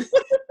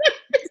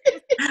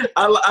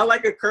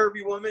like a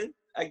curvy woman,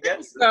 I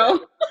guess.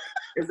 So.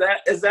 Is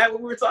that what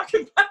we were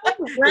talking about?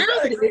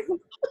 Rounded.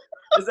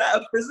 Is that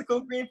a physical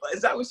green flag?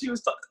 Is that what she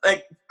was talking?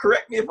 Like,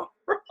 correct me if I'm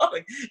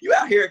wrong. You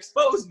out here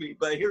exposed me,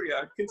 but here we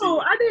are. Continue. Oh,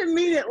 I didn't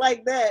mean it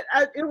like that.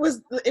 It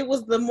was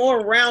the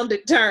more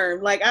rounded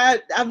term. Like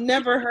I've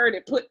never heard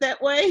it put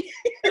that way.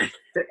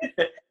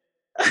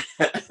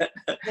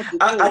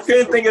 I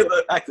couldn't think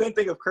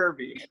of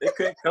curvy. It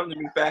couldn't come to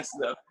me fast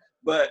enough.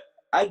 But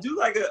I do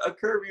like a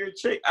curvier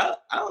chick. I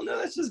don't know.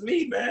 That's just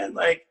me, man.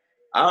 Like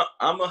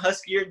I'm a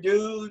huskier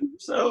dude,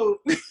 so.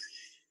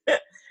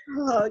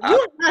 Oh,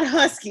 you're not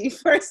husky,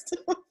 first of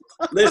all.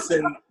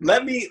 Listen,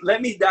 let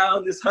me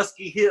down this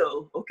husky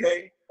hill,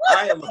 okay?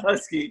 I am a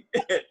husky.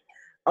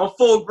 I'm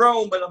full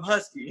grown, but I'm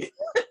husky.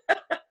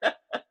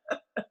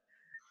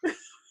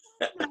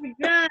 Oh my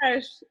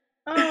gosh.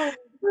 Oh,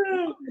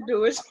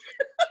 do it.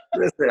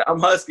 Listen, I'm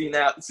husky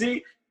now.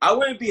 See, I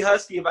wouldn't be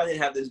husky if I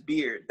didn't have this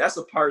beard. That's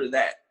a part of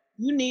that.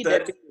 You need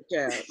that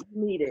beard, child.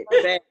 You need it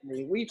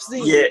badly. We've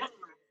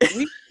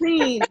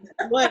seen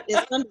what is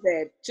under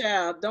that,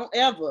 child. Don't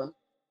ever,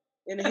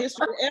 in the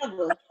history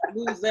ever,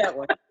 lose that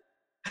one.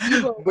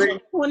 You go from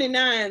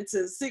 29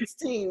 to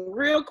 16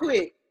 real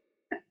quick.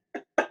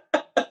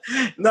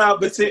 No,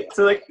 but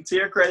to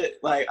your credit,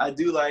 like I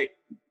do like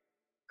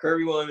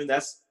curvy women.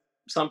 That's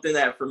something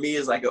that for me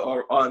is like an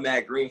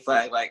automatic green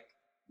flag. Like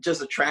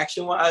just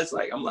attraction wise,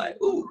 like I'm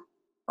like, ooh,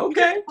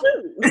 okay,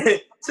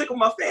 tickle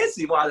my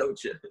fancy, why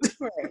don't you?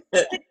 Right.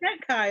 Take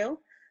that,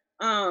 Kyle.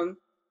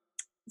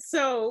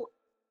 So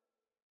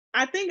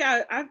I think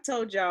I've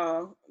told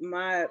y'all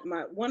my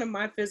one of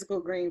my physical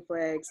green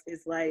flags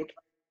is like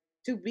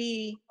to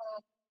be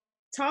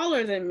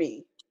taller than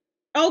me.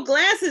 Oh,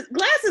 glasses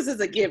is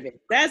a given.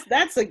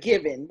 That's a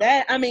given.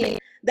 That, I mean,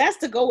 that's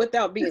to go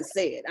without being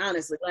said,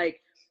 honestly.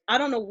 Like, I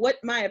don't know what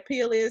my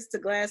appeal is to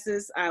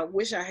glasses. I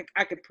wish I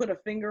could put a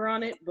finger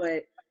on it,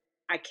 but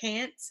I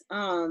can't.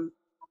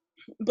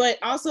 But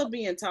also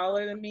being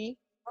taller than me.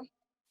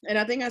 And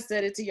I think I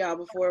said it to y'all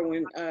before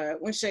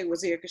when Shay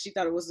was here, because she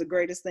thought it was the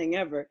greatest thing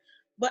ever.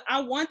 But I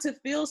want to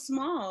feel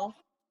small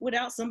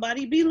without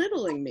somebody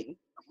belittling me.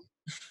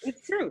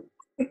 It's true.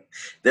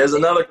 There's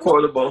another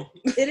quotable.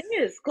 It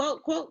is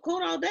quote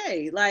all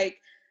day. Like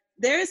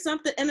there is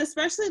something, and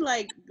especially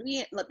like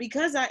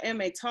because I am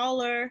a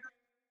taller,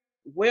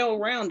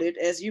 well-rounded,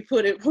 as you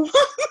put it.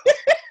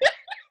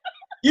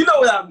 You know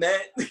what I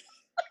meant.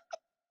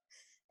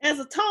 As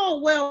a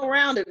tall,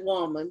 well-rounded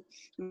woman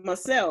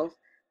myself,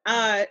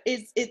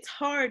 it's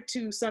hard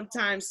to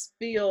sometimes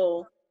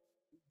feel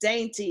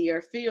dainty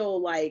or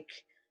feel like,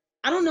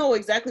 I don't know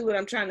exactly what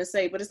I'm trying to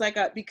say, but it's like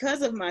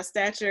because of my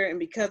stature and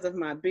because of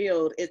my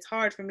build, it's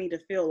hard for me to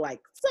feel like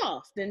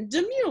soft and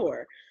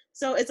demure.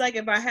 So it's like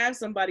if I have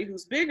somebody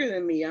who's bigger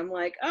than me, I'm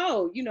like,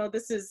 oh,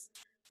 this is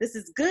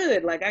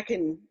good. Like I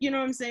can, you know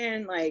what I'm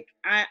saying? Like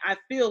I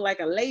feel like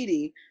a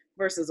lady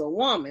versus a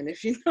woman,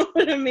 if you know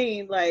what I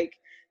mean. Like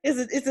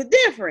it's a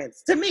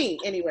difference to me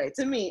anyway.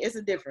 To me, it's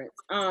a difference.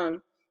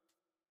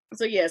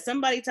 So yeah,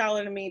 somebody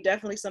taller than me,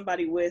 definitely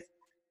somebody with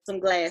some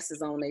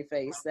glasses on their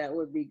face, that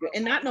would be good,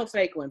 and not no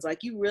fake ones. Like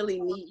you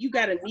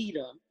gotta need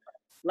them.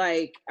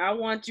 Like I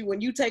want you,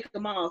 when you take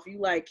them off, you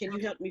like, can you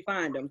help me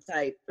find them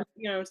type,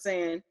 you know what I'm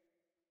saying?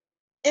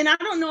 And I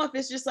don't know if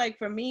it's just like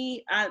for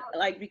me, I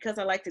like, because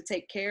I like to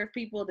take care of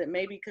people, that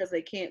maybe because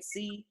they can't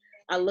see,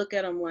 I look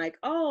at them like,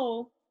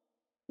 oh,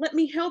 let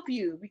me help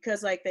you,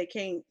 because like they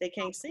can't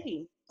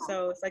see,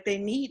 so it's like they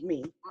need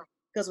me,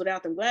 because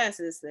without them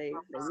glasses they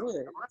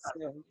would.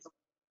 So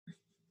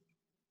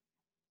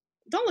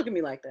don't look at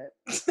me like that.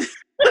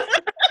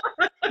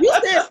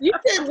 you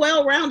said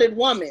well-rounded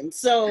woman,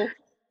 so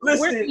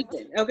listen, we're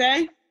even,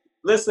 okay?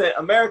 Listen,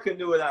 America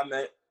knew what I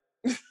meant.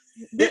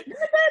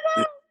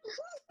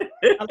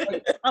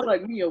 I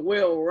like me a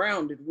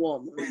well-rounded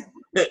woman.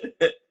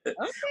 Okay.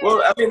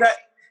 Well, I mean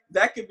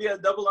that could be a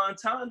double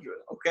entendre,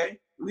 okay?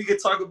 We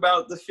could talk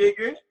about the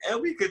figure and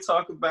we could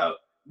talk about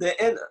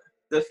the inner.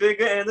 The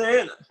figure and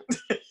the inner.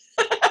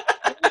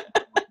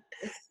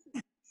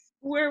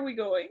 Where are we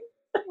going?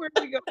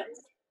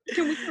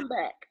 Can we come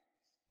back?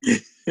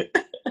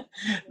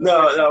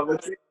 No,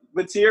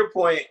 but to your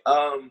point,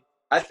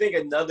 I think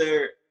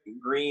another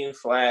green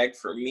flag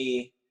for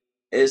me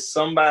is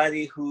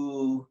somebody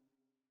who,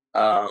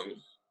 I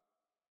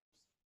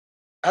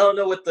don't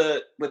know what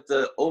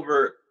the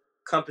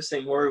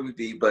over-encompassing word would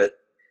be, but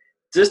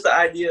just the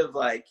idea of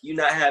like you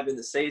not having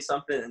to say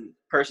something and the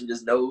person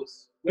just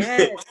knows.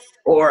 Yes.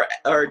 or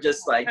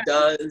just like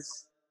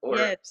does or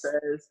yes.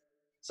 says.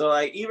 So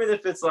like even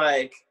if it's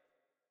like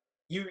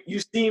you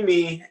see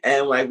me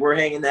and like we're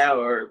hanging out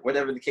or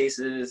whatever the case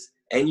is,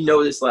 and you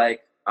notice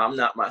like I'm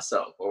not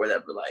myself or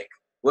whatever, like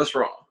what's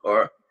wrong,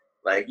 or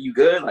like you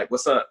good, like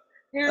what's up?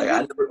 Yeah,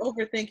 like,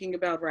 overthinking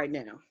about right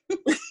now.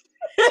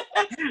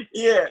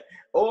 Yeah,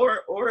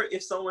 or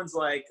if someone's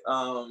like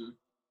I'm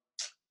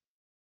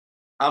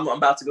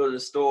about to go to the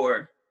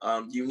store,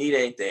 do you need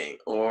anything?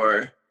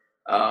 Or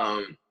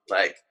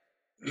like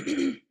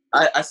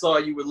I saw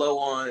you were low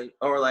on,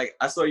 or like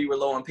I saw you were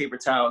low on paper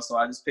towels, so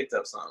I just picked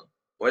up some,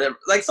 whatever,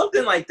 like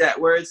something like that,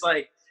 where it's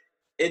like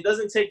it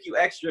doesn't take you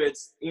extra.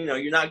 It's, you know,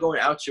 you're not going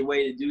out your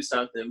way to do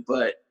something,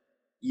 but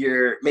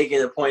you're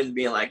making a point of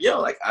being like, yo,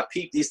 like I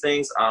peep these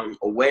things. I'm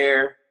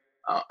aware.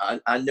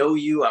 I know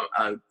you.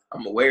 I'm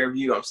aware of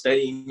you. I'm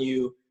studying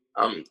you.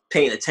 I'm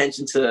paying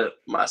attention to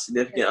my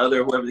significant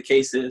other, whoever the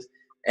case is,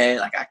 and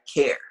like I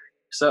care.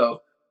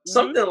 So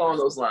something along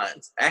those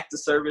lines, act of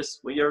service,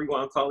 whatever you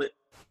want to call it.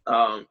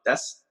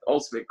 That's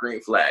ultimate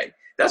green flag.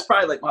 That's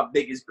probably like my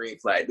biggest green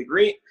flag. The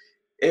green,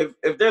 if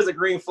there's a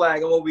green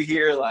flag, I'm over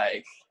here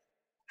like,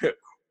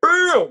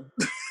 boom,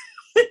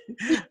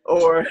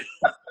 or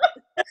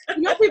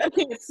you know, people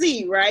can't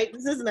see, right?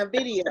 This isn't a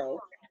video.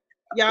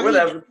 Y'all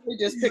whatever. We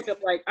just pick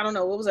up like, I don't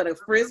know, what was that, a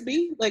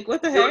frisbee? Like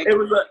what the heck?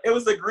 It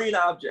was a green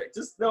object.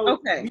 Just know,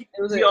 okay,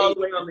 it was all the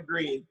way on the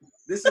green.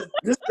 This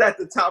is at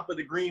the top of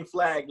the green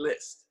flag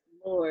list.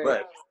 Lord,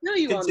 but I feel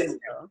you on this,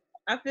 though.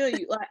 I feel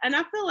you, like, and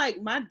I feel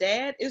like my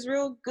dad is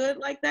real good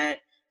like that,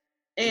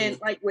 and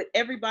like with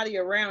everybody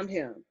around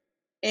him,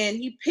 and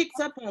he picks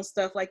up on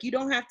stuff. Like you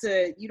don't have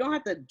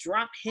to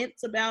drop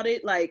hints about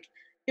it. Like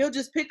he'll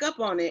just pick up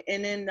on it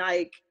and then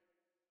like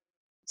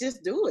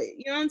just do it.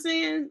 You know what I'm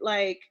saying?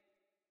 Like.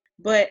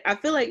 But I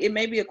feel like it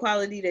may be a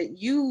quality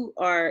that you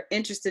are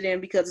interested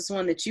in because it's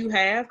one that you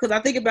have. Because I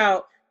think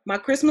about my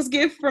Christmas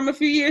gift from a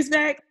few years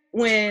back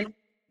when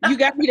you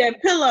got me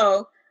that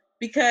pillow,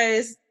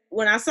 because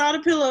when I saw the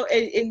pillow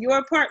in your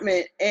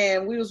apartment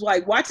and we was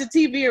like watching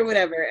TV or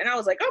whatever, and I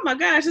was like, oh my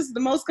gosh, this is the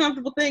most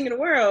comfortable thing in the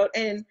world.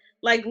 And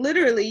like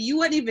literally you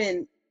weren't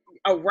even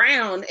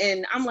around,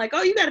 and I'm like,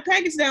 oh, you got a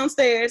package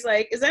downstairs.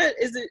 Like, is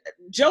it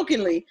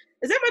jokingly,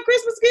 is that my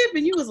Christmas gift?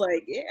 And you was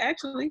like, yeah,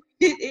 actually,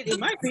 it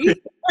might be.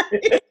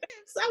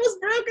 So I was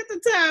broke at the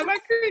time. I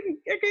couldn't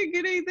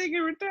get anything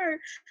in return.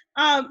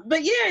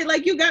 But yeah,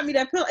 like you got me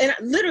that pillow, and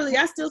literally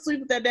I still sleep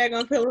with that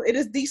daggone pillow. It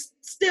is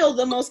still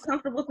the most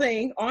comfortable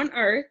thing on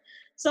earth.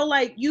 So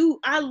like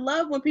I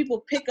love when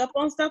people pick up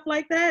on stuff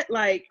like that.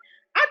 Like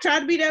I try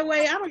to be that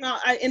way. I don't know.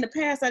 In the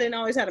past, I didn't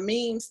always have the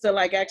means to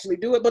like actually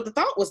do it, but the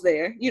thought was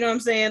there. You know what I'm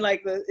saying?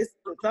 Like it's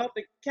the thought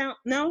that count.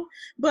 No,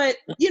 but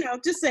you know,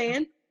 just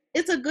saying,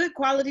 it's a good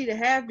quality to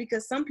have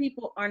because some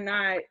people are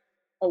not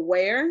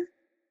aware,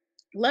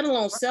 let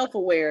alone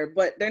self-aware,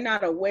 but they're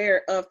not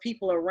aware of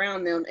people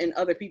around them and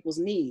other people's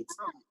needs.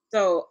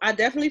 So I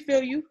definitely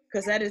feel you,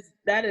 because that is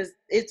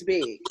it's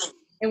big.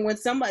 And when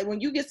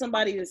you get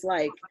somebody that's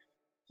like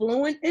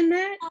fluent in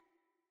that,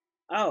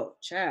 oh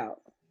child,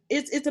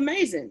 it's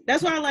amazing.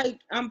 That's why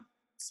I'm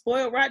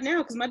spoiled right now,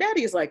 because my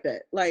daddy is like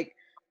that. Like,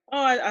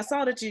 oh, I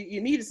saw that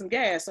you needed some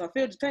gas, so I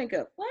filled your tank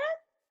up. What?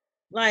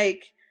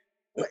 Like,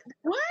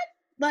 what?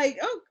 Like,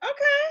 oh,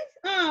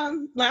 okay.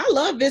 Like I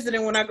love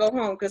visiting when I go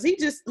home, because he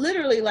just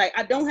literally, like,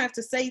 I don't have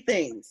to say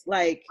things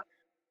like,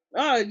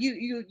 oh,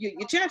 your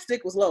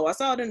chapstick was low. I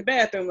saw it in the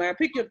bathroom. Like I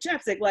picked you up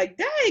chapstick. Like,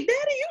 dang, daddy,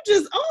 you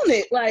just own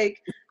it. Like,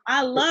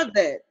 I love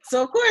that.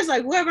 So of course,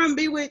 like whoever I'm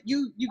be with,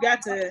 you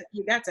got to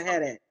have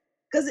that.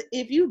 Because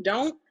if you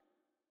don't,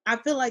 I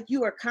feel like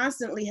you are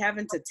constantly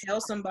having to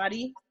tell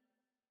somebody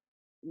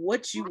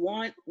what you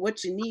want,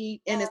 what you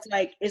need, and it's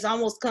like it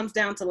almost comes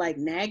down to like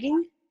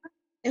nagging.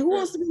 And who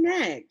wants to be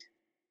nagged?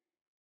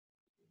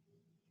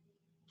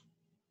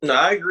 No,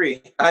 I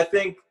agree. I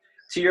think,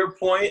 to your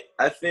point,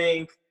 I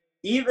think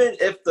even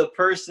if the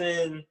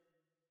person,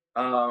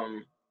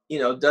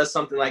 does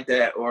something like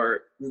that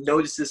or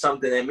notices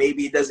something and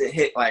maybe it doesn't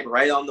hit like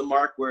right on the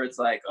mark where it's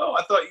like, oh,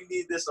 I thought you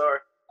need this,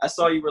 or I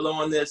saw you were low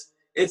on this.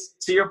 It's,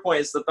 to your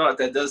point, it's the thought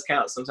that does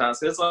count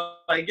sometimes. It's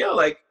like, yo,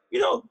 like,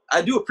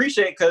 I do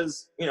appreciate,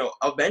 because,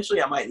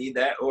 eventually I might need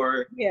that,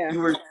 or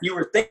you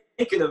were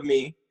thinking of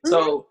me. Mm-hmm.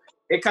 So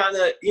it kind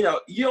of, you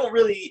don't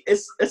really,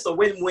 it's a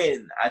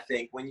win-win, I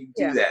think, when you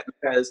do that,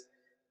 because,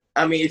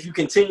 I mean, if you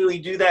continually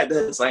do that,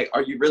 then it's like,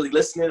 are you really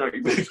listening? Are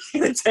you really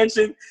paying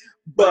attention?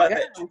 But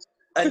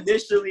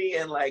initially,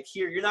 and like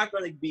here, you're not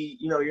going to be,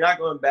 you're not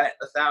going to bat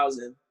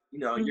 1,000,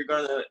 mm-hmm. You're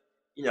going to,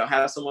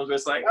 have someone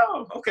that's like,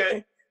 oh,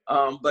 okay.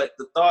 But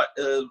the thought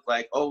of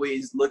like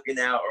always looking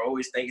out or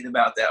always thinking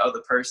about that other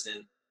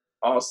person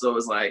also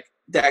is like,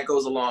 that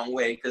goes a long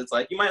way, because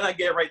like you might not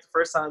get it right the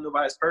first time,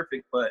 nobody's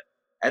perfect, but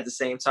at the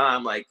same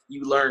time, like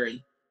you learn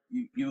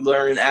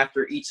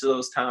after each of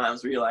those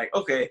times where you're like,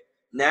 okay,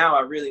 now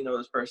I really know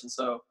this person.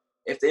 So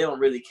if they don't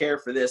really care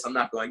for this, I'm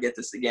not going to get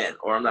this again,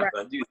 or I'm not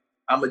going to do,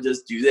 I'm going to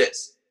just do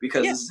this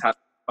because this is how I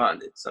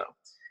responded. So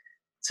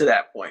to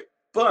that point,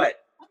 but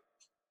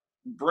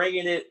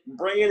bringing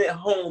it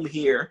home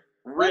here,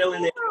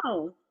 reeling it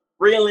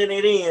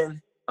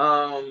in.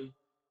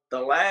 The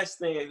last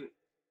thing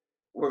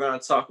we're going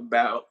to talk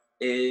about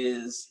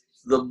is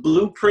the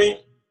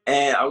blueprint.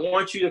 And I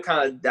want you to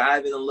kind of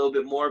dive in a little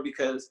bit more,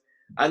 because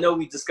I know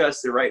we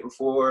discussed it right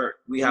before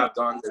we hopped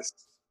on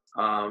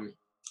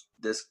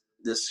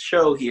this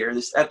show here,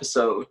 this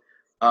episode.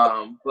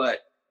 But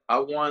I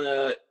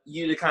want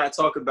you to kind of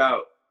talk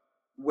about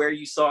where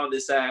you saw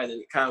this at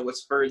and kind of what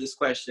spurred this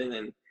question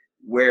and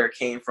where it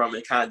came from,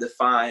 and kind of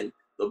define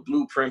the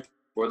blueprint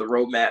or the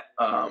roadmap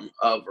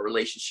of a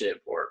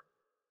relationship, or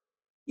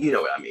you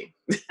know what I mean.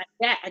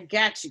 I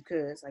got you,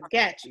 cuz. I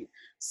got you.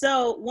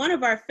 So one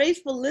of our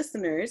faithful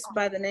listeners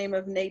by the name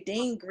of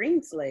Nadine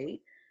Greenslade,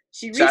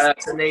 Shout out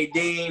to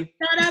Nadine.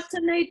 Shout out to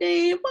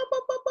Nadine.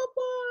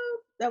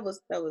 That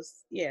was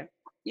yeah.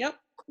 Yep.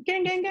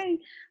 Gang.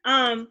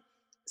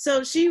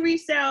 So she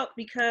reached out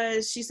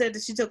because she said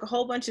that she took a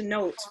whole bunch of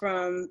notes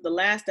from the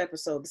last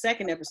episode, the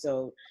second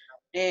episode,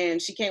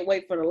 and she can't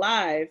wait for the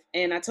live.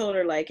 And I told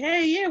her, like,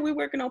 hey, yeah, we're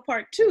working on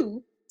part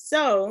 2.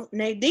 So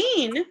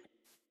Nadine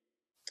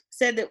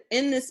said that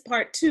in this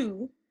part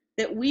 2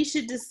 that we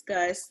should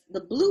discuss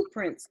the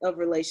blueprints of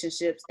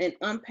relationships and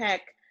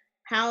unpack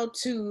how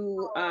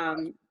to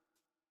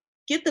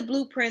get the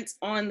blueprints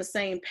on the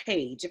same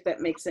page, if that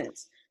makes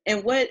sense.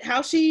 And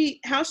how she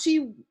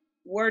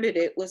worded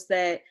it was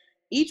that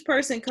each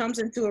person comes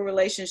into a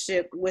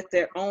relationship with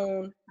their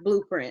own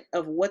blueprint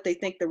of what they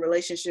think the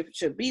relationship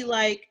should be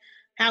like,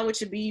 how it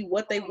should be,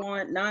 what they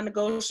want,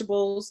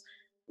 non-negotiables,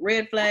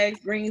 red flags,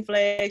 green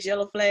flags,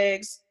 yellow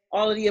flags,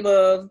 all of the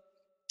above.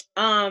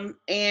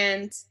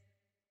 And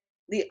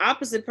the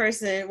opposite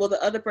person, well,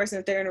 the other person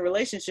that they're in a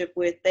relationship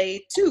with,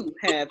 they too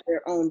have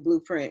their own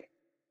blueprint.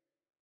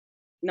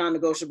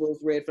 Non-negotiables,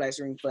 red flags,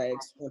 green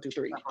flags, 1, 2,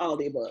 3, all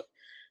the above.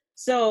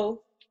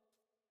 So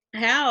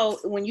how,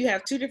 when you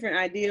have two different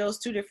ideals,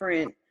 two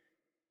different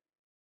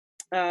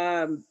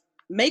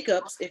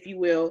makeups, if you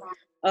will,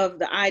 of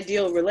the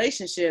ideal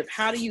relationship,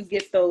 how do you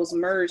get those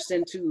merged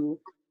into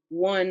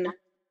one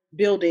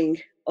building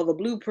of a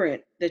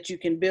blueprint that you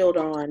can build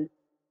on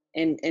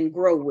and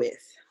grow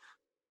with?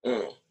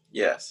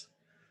 Yes.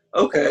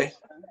 Okay.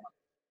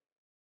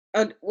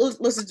 Let's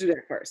just do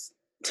that first.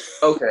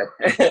 Okay.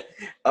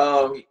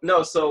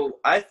 No, so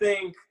I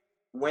think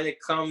when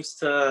it comes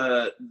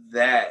to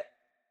that,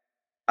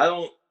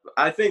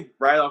 I think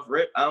right off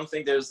rip, I don't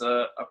think there's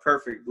a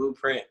perfect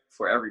blueprint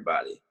for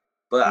everybody.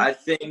 But I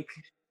think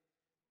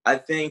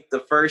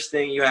the first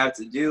thing you have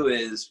to do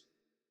is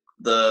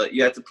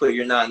you have to put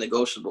your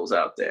non-negotiables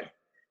out there.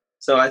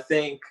 So I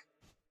think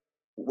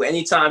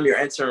anytime you're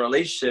entering a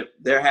relationship,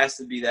 there has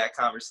to be that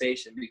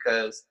conversation,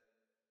 because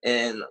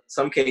in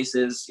some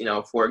cases,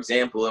 for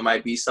example, it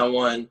might be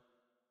someone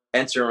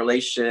entering a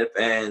relationship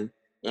and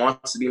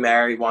wants to be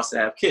married, wants to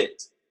have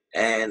kids.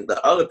 And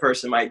the other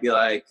person might be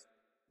like,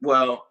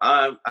 well,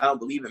 I don't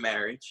believe in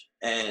marriage,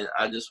 and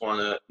I just want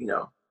to,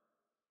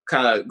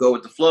 kind of go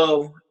with the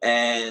flow,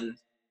 and,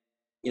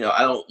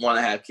 I don't want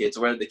to have kids,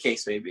 or whatever the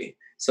case may be.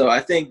 So I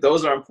think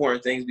those are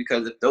important things,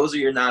 because if those are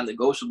your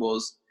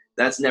non-negotiables,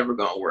 that's never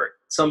going to work.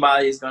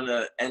 Somebody's going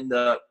to end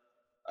up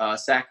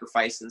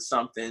sacrificing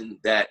something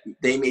that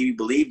they maybe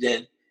believed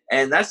in.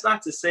 And that's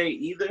not to say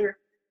either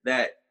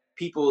that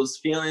people's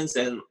feelings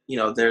and,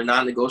 their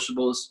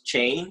non-negotiables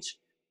change.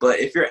 But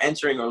if you're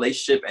entering a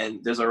relationship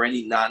and there's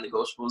already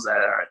non-negotiables that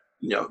are,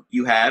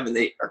 you have, and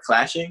they are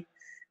clashing,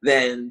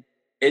 then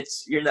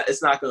it's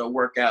not going to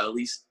work out, at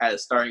least at a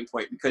starting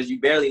point, because you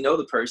barely know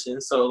the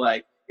person. So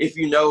like, if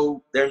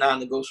their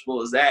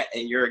non-negotiable is that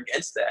and you're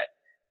against that,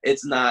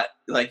 it's not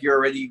like you're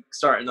already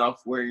starting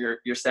off where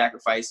you're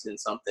sacrificing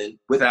something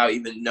without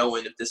even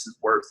knowing if this is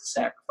worth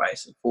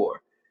sacrificing for.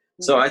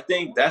 Mm-hmm. So I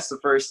think that's the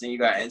first thing you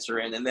got to enter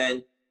in. And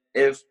then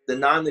if the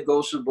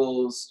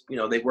non-negotiables,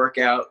 they work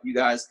out, you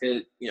guys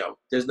could,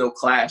 there's no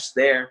clash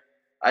there.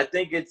 I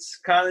think it's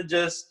kind of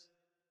just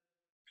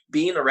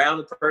being around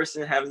the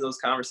person, having those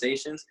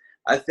conversations.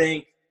 I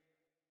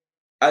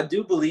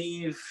do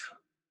believe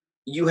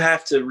you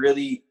have to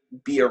really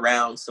be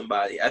around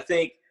somebody. I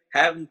think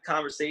having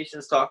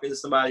conversations, talking to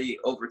somebody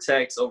over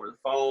text, over the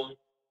phone,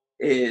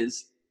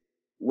 is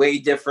way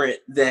different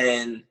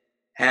than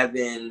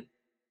having,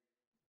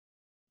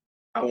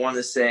 I want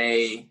to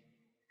say,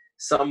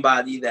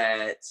 somebody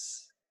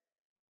that's,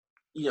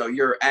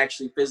 you're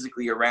actually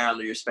physically around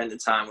or you're spending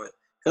time with.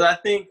 Because I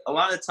think a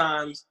lot of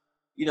times,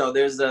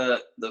 there's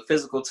the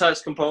physical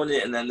touch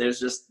component, and then there's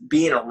just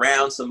being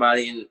around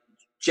somebody and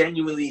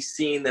genuinely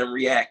seeing them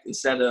react,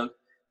 instead of,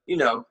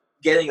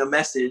 getting a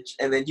message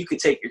and then you could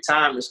take your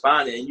time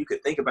responding and you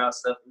could think about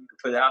stuff and you could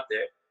put it out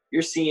there.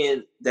 You're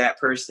seeing that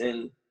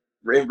person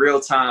in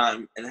real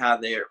time and how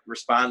they're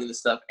responding to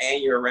stuff,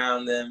 and you're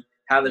around them,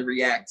 how they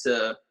react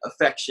to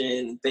affection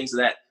and things of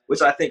that,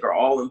 which I think are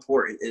all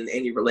important in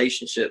any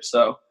relationship.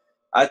 So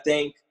I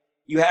think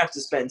you have to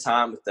spend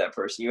time with that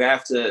person. You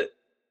have to,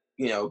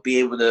 be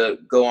able to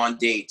go on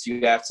dates.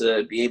 You have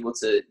to be able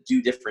to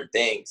do different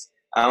things.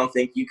 I don't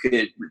think you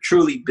could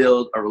truly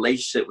build a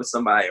relationship with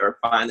somebody or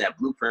find that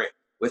blueprint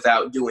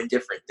without doing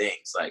different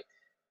things. Like,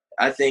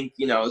 I think,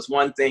 it's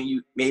one thing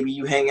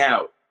you hang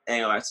out,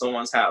 at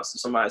someone's house or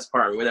somebody's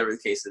apartment, whatever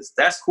the case is.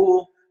 That's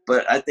cool,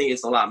 but I think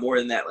it's a lot more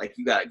than that. Like,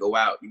 you got to go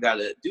out. You got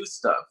to do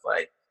stuff.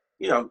 Like,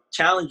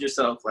 challenge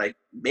yourself. Like,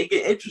 make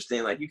it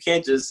interesting. Like, you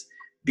can't just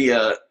be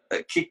a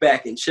kick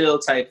back and chill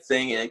type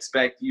thing and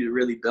expect you to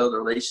really build a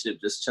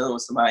relationship just chilling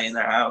with somebody in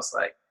their house.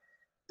 Like,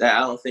 that, I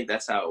don't think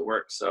that's how it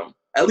works. So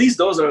at least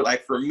those are,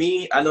 like, for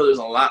me, I know there's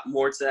a lot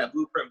more to that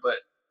blueprint, but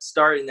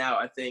starting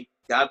out, I think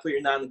you got to put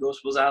your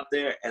non-negotiables out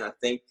there. And I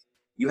think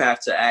you have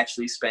to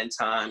actually spend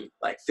time,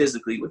 like,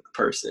 physically with the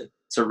person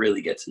to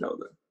really get to know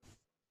them.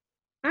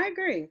 I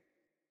agree.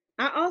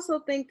 I also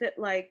think that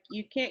like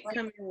you can't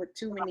come in with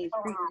too many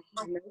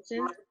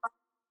preconceived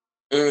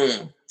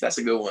notions. That's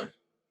a good one.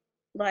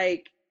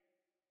 Like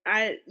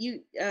and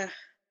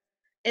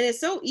it's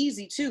so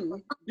easy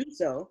to do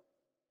so,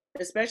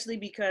 especially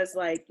because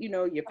like, you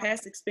know, your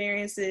past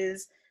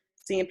experiences,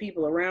 seeing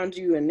people around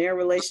you and their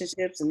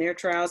relationships and their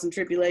trials and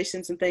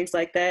tribulations and things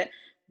like that.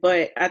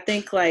 But I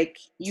think like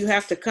you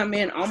have to come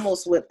in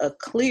almost with a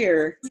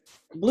clear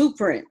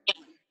blueprint,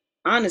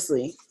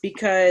 honestly,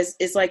 because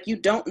it's like you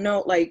don't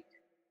know, like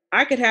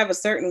I could have a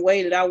certain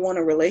way that I want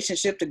a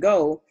relationship to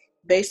go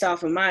based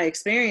off of my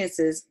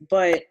experiences,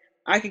 but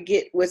I could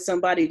get with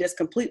somebody that's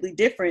completely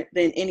different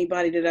than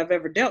anybody that I've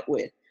ever dealt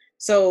with.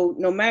 So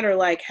no matter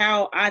like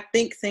how I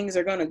think things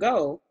are going to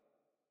go,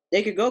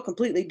 they could go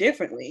completely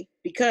differently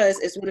because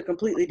it's with a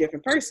completely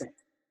different person.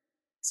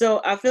 So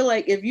I feel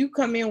like if you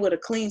come in with a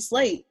clean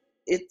slate,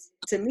 it's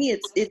to me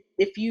it's it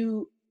if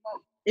you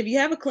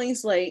have a clean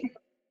slate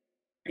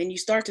and you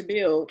start to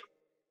build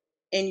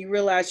and you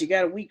realize you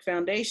got a weak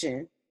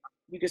foundation,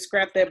 you can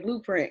scrap that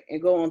blueprint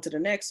and go on to the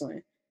next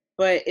one.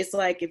 But it's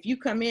like if you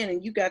come in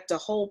and you got the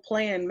whole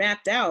plan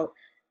mapped out,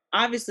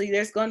 obviously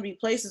there's going to be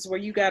places where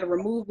you got to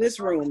remove this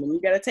room and you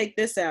got to take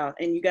this out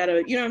and you got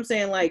to, you know what I'm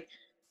saying? Like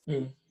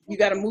you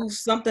got to move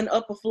something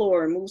up a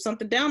floor and move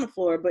something down the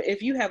floor. But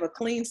if you have a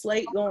clean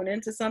slate going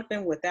into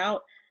something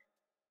without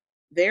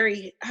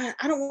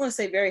I don't want to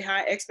say very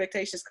high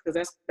expectations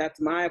because that's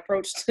my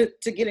approach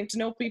to getting to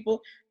know people.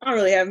 I don't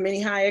really have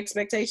many high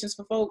expectations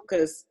for folk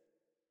because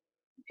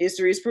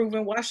history is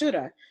proven. Why should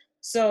I?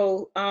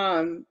 So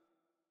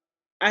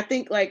I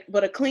think like,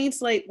 but a clean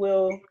slate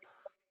will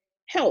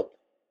help.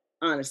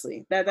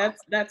 Honestly,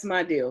 that's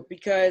my deal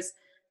because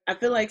I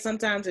feel like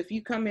sometimes if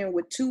you come in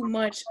with too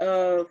much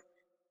of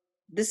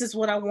this is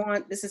what I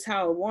want, this is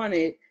how I want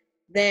it,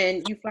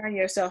 then you find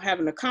yourself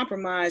having to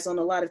compromise on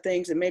a lot of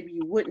things that maybe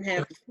you wouldn't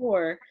have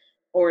before,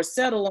 or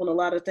settle on a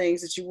lot of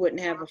things that you wouldn't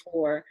have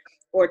before,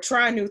 or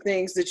try new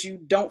things that you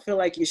don't feel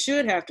like you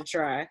should have to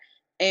try.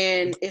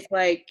 And it's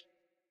like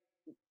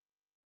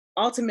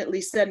ultimately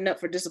setting up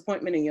for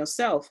disappointment in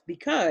yourself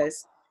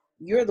because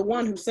you're the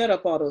one who set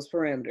up all those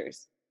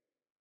parameters.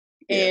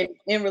 And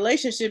in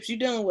relationships, you're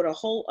dealing with a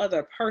whole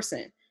other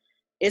person.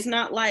 It's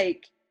not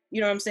like, you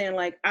know what I'm saying?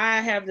 Like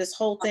I have this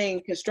whole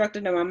thing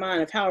constructed in my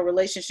mind of how a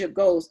relationship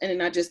goes, and then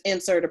I just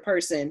insert a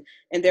person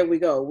and there we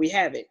go. We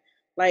have it.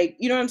 Like,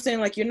 you know what I'm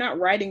saying? Like you're not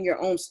writing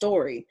your own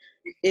story.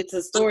 It's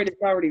a story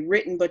that's already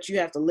written, but you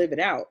have to live it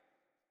out.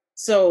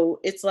 So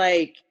it's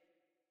like,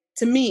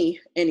 to me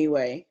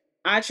anyway,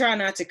 I try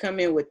not to come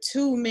in with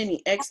too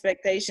many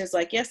expectations.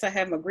 Like, yes, I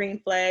have my green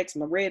flags,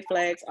 my red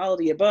flags, all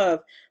the above,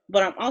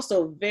 but I'm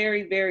also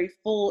very, very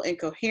full and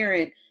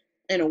coherent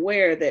and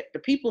aware that the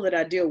people that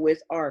I deal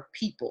with are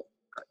people.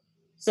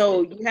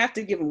 So you have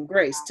to give them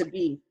grace to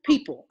be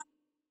people.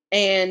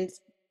 And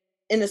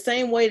in the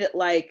same way that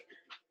like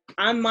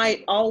I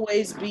might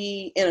always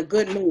be in a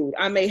good mood,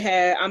 I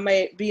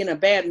may be in a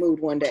bad mood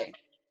one day.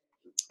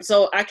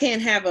 So I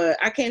can't have a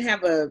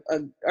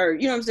or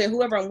you know what I'm saying,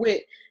 whoever I'm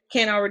with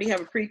can't already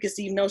have a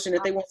preconceived notion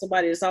that they want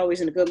somebody that's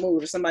always in a good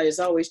mood or somebody that's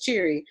always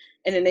cheery,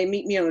 and then they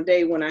meet me on a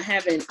day when I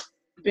haven't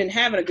been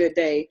having a good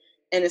day,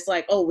 and it's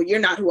like, oh well, you're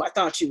not who I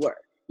thought you were.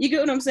 You get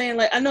what I'm saying?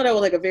 Like I know that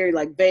was like a very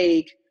like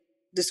vague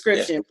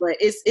description, but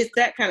it's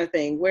that kind of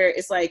thing where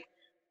it's like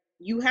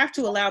you have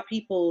to allow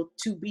people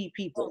to be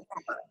people.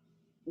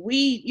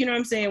 We, you know what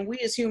I'm saying, we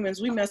as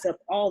humans, we mess up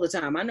all the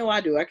time. I know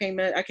I do. I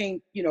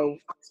can't, you know,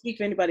 speak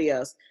for anybody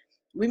else.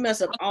 We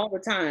mess up all the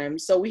time.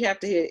 So we have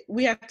to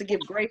give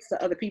grace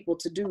to other people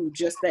to do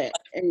just that,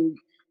 and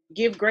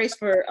give grace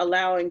for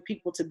allowing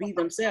people to be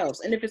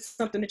themselves. And if it's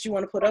something that you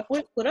want to put up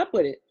with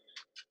it.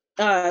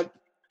 And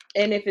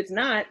if it's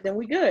not, then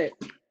we good.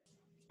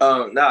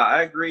 No,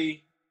 I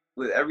agree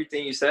with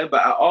everything you said,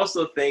 but I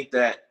also think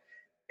that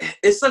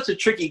it's such a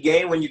tricky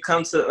game when it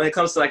comes to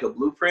like a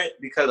blueprint,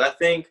 because I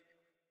think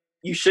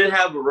you should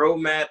have a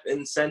roadmap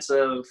in the sense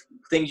of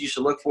things you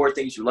should look for,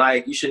 things you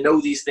like. You should know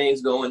these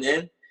things going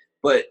in.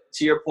 But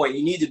to your point,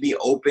 you need to be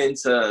open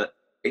to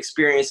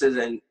experiences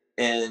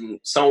and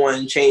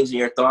someone changing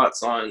your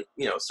thoughts on,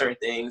 you know, certain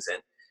things,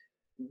 and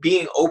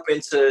being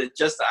open to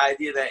just the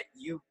idea that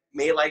you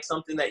may like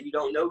something that you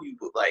don't know you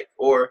would like,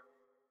 or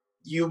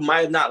you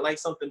might have not liked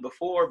something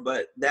before,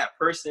 but that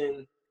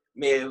person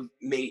may have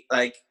made,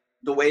 like,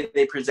 the way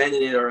they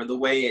presented it or the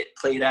way it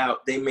played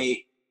out, they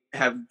may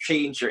have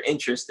changed your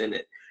interest in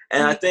it.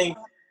 And I think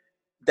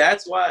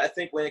that's why I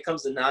think when it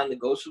comes to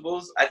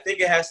non-negotiables, I think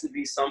it has to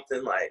be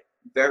something like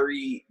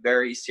very,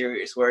 very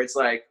serious, where it's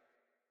like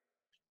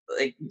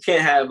you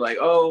can't have like,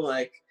 oh,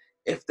 like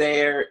if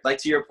they're like,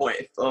 to your point,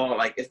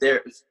 if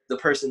the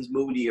person's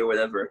moody or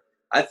whatever.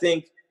 I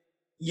think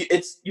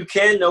you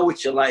can know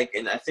what you like,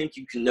 and I think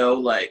you can know,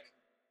 like,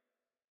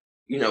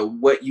 you know,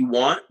 what you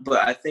want,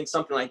 but I think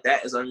something like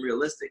that is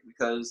unrealistic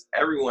because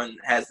everyone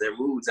has their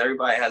moods,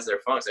 everybody has their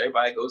funks,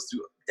 everybody goes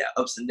through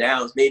ups and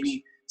downs,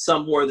 maybe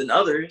some more than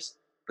others,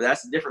 but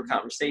that's a different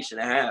conversation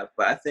to have.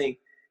 But I think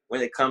when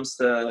it comes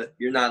to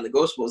your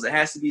non-negotiables, it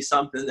has to be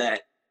something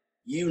that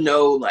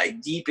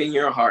like deep in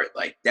your heart,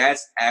 like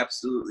that's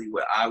absolutely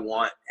what I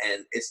want,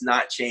 and it's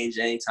not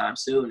changing anytime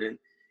soon. And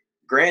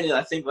granted,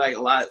 I think like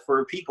a lot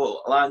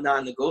of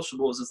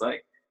non-negotiables is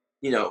like,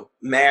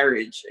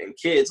 marriage and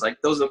kids. Like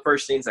those are the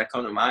first things that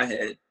come to my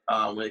head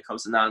when it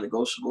comes to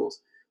non-negotiables.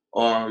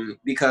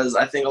 Because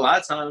I think a lot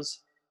of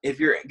times if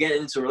you're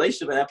getting into a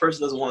relationship and that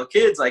person doesn't want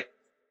kids, like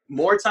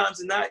more times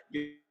than not,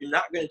 you're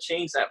not going to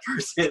change that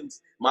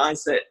person's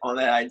mindset on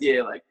that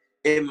idea. Like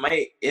it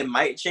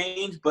might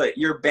change, but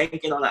you're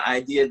banking on the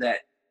idea that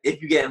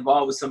if you get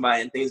involved with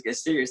somebody and things get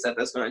serious,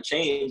 that's going to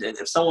change. And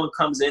if someone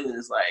comes in and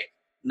is like,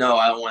 no,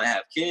 I don't want to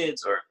have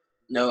kids, or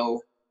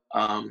no,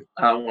 I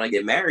don't want to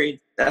get married,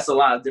 that's a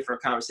lot of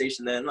different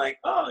conversation than like,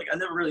 oh, like I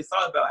never really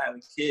thought about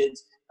having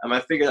kids. I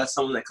figure that's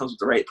someone that comes with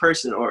the right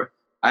person, or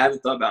I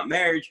haven't thought about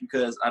marriage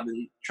because I've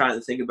been trying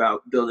to think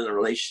about building a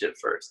relationship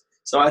first.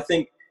 So I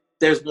think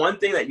there's one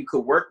thing that you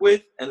could work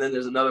with, and then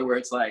there's another where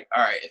it's like,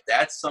 all right, if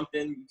that's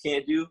something you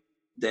can't do,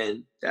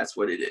 then that's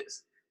what it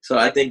is. So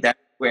I think that's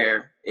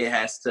where you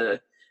have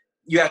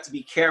to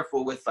be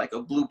careful with like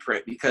a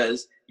blueprint,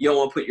 because you don't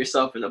want to put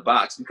yourself in a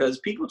box, because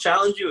people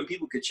challenge you and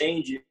people could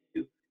change you,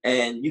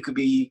 and you could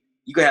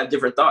have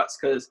different thoughts,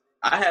 because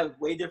I have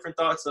way different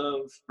thoughts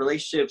of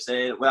relationships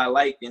and what I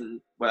like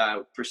and what I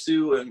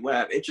pursue and what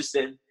I'm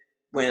interested in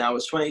when I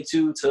was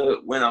 22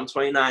 to when I'm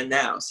 29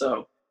 now.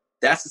 So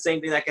that's the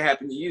same thing that could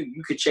happen to you.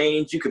 You could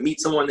change. You could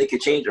meet someone that could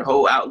change your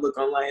whole outlook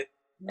on life.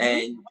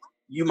 And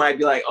you might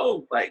be like,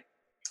 oh, like,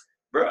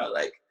 bro,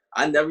 like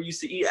I never used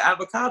to eat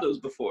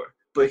avocados before,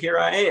 but here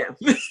I am.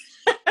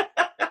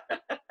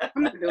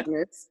 I'm not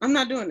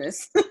doing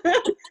this.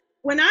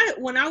 When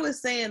I was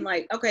saying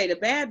like, okay, the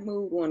bad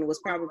mood one was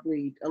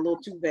probably a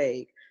little too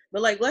vague,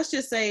 but like, let's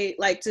just say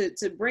like to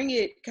bring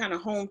it kind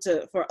of home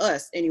for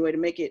us anyway, to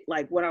make it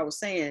like what I was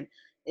saying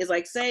is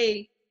like,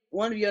 say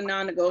one of your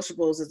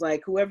non-negotiables is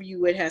like whoever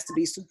you with has to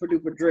be super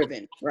duper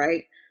driven,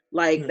 right?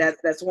 Like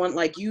that's one,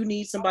 like you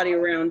need somebody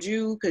around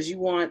you because you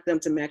want them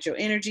to match your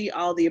energy,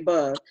 all the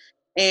above.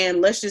 And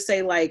let's just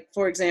say like,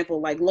 for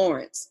example, like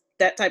Lawrence,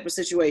 that type of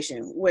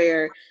situation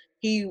where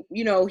he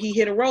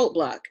hit a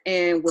roadblock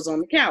and was on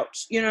the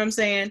couch. You know what I'm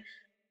saying?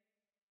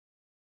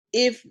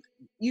 If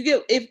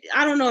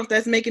I don't know if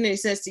that's making any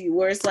sense to you,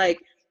 where it's like,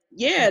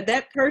 yeah,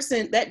 that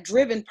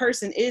driven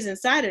person is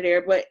inside of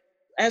there, but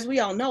as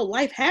we all know,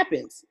 life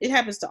happens. It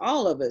happens to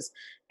all of us.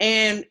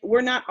 And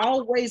we're not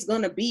always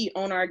going to be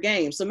on our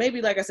game. So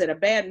maybe, like I said, a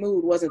bad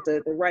mood wasn't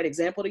the right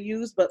example to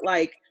use, but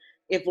like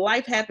if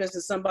life happens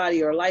to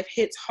somebody or life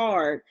hits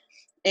hard,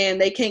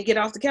 and they can't get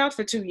off the couch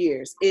for 2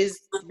 years,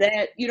 is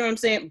that, you know what I'm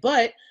saying?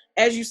 But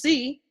as you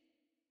see,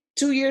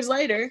 2 years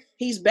later,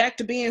 he's back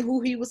to being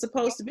who he was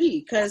supposed to be.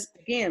 Because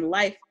again,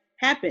 life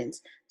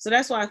happens. So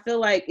that's why I feel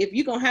like if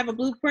you're going to have a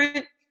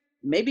blueprint,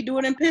 maybe do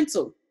it in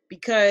pencil,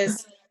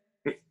 because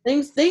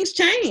things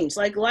change.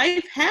 Like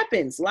life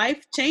happens,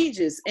 life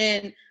changes.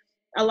 And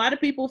a lot of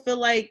people feel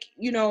like,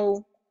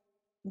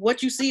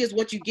 what you see is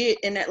what you get.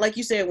 And that, like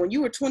you said, when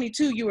you were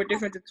 22, you were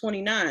different than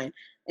 29.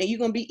 And you're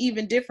going to be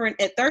even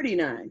different at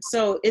 39.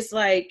 So it's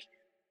like,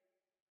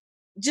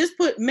 just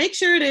make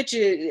sure that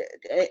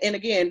and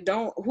again,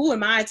 who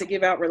am I to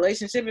give out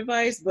relationship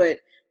advice? But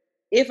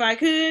if I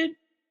could,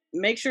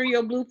 make sure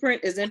your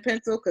blueprint is in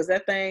pencil, because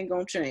that thing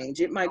going to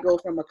change. It might go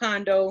from a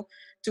condo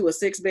to a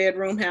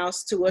 6-bedroom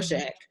house to a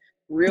shack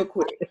real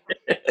quick.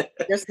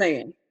 Just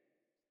saying.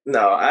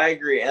 No, I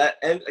agree.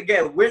 And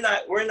again, we're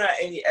not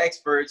any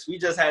experts. We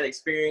just had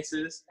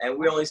experiences, and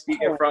we're only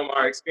speaking from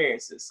our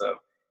experiences. So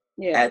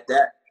yeah, at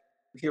that,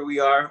 here we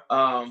are.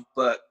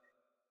 But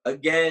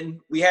again,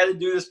 we had to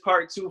do this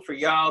part 2 for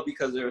y'all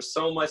because there was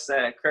so much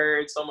that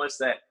occurred, so much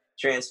that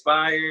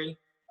transpired.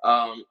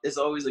 It's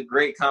always a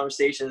great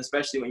conversation,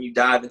 especially when you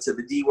dive into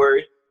the D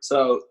word.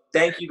 So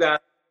thank you guys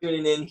for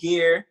tuning in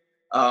here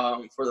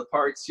for the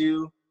part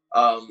 2.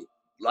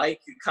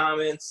 Like your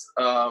comments,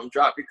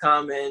 drop your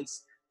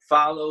comments,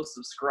 follow,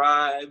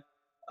 subscribe,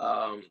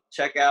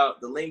 check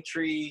out the link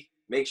tree.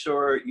 Make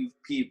sure you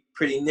keep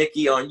Pretty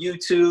Nikki on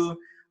YouTube.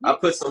 I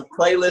put some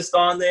playlists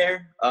on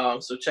there,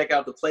 so check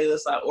out the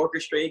playlist I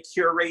orchestrated,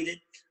 curated.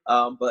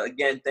 But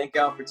again, thank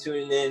y'all for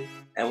tuning in,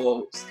 and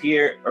we'll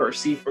hear or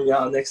see from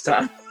y'all next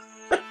time.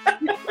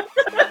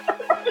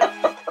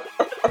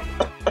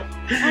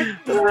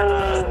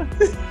 Well,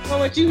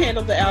 what you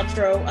handle the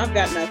outro, I've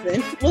got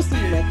nothing. We'll see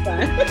you next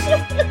time.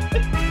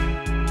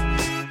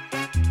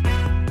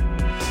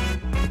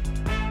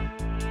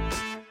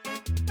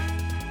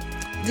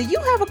 Do you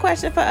have a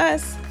question for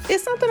us?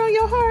 Is something on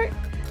your heart?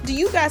 Do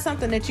you got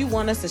something that you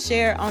want us to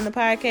share on the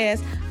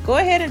podcast? Go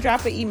ahead and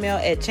drop an email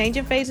at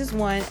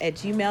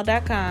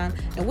changingphases1@gmail.com,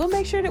 and we'll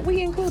make sure that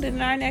we include it in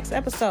our next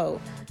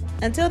episode.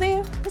 Until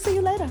then, we'll see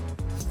you later.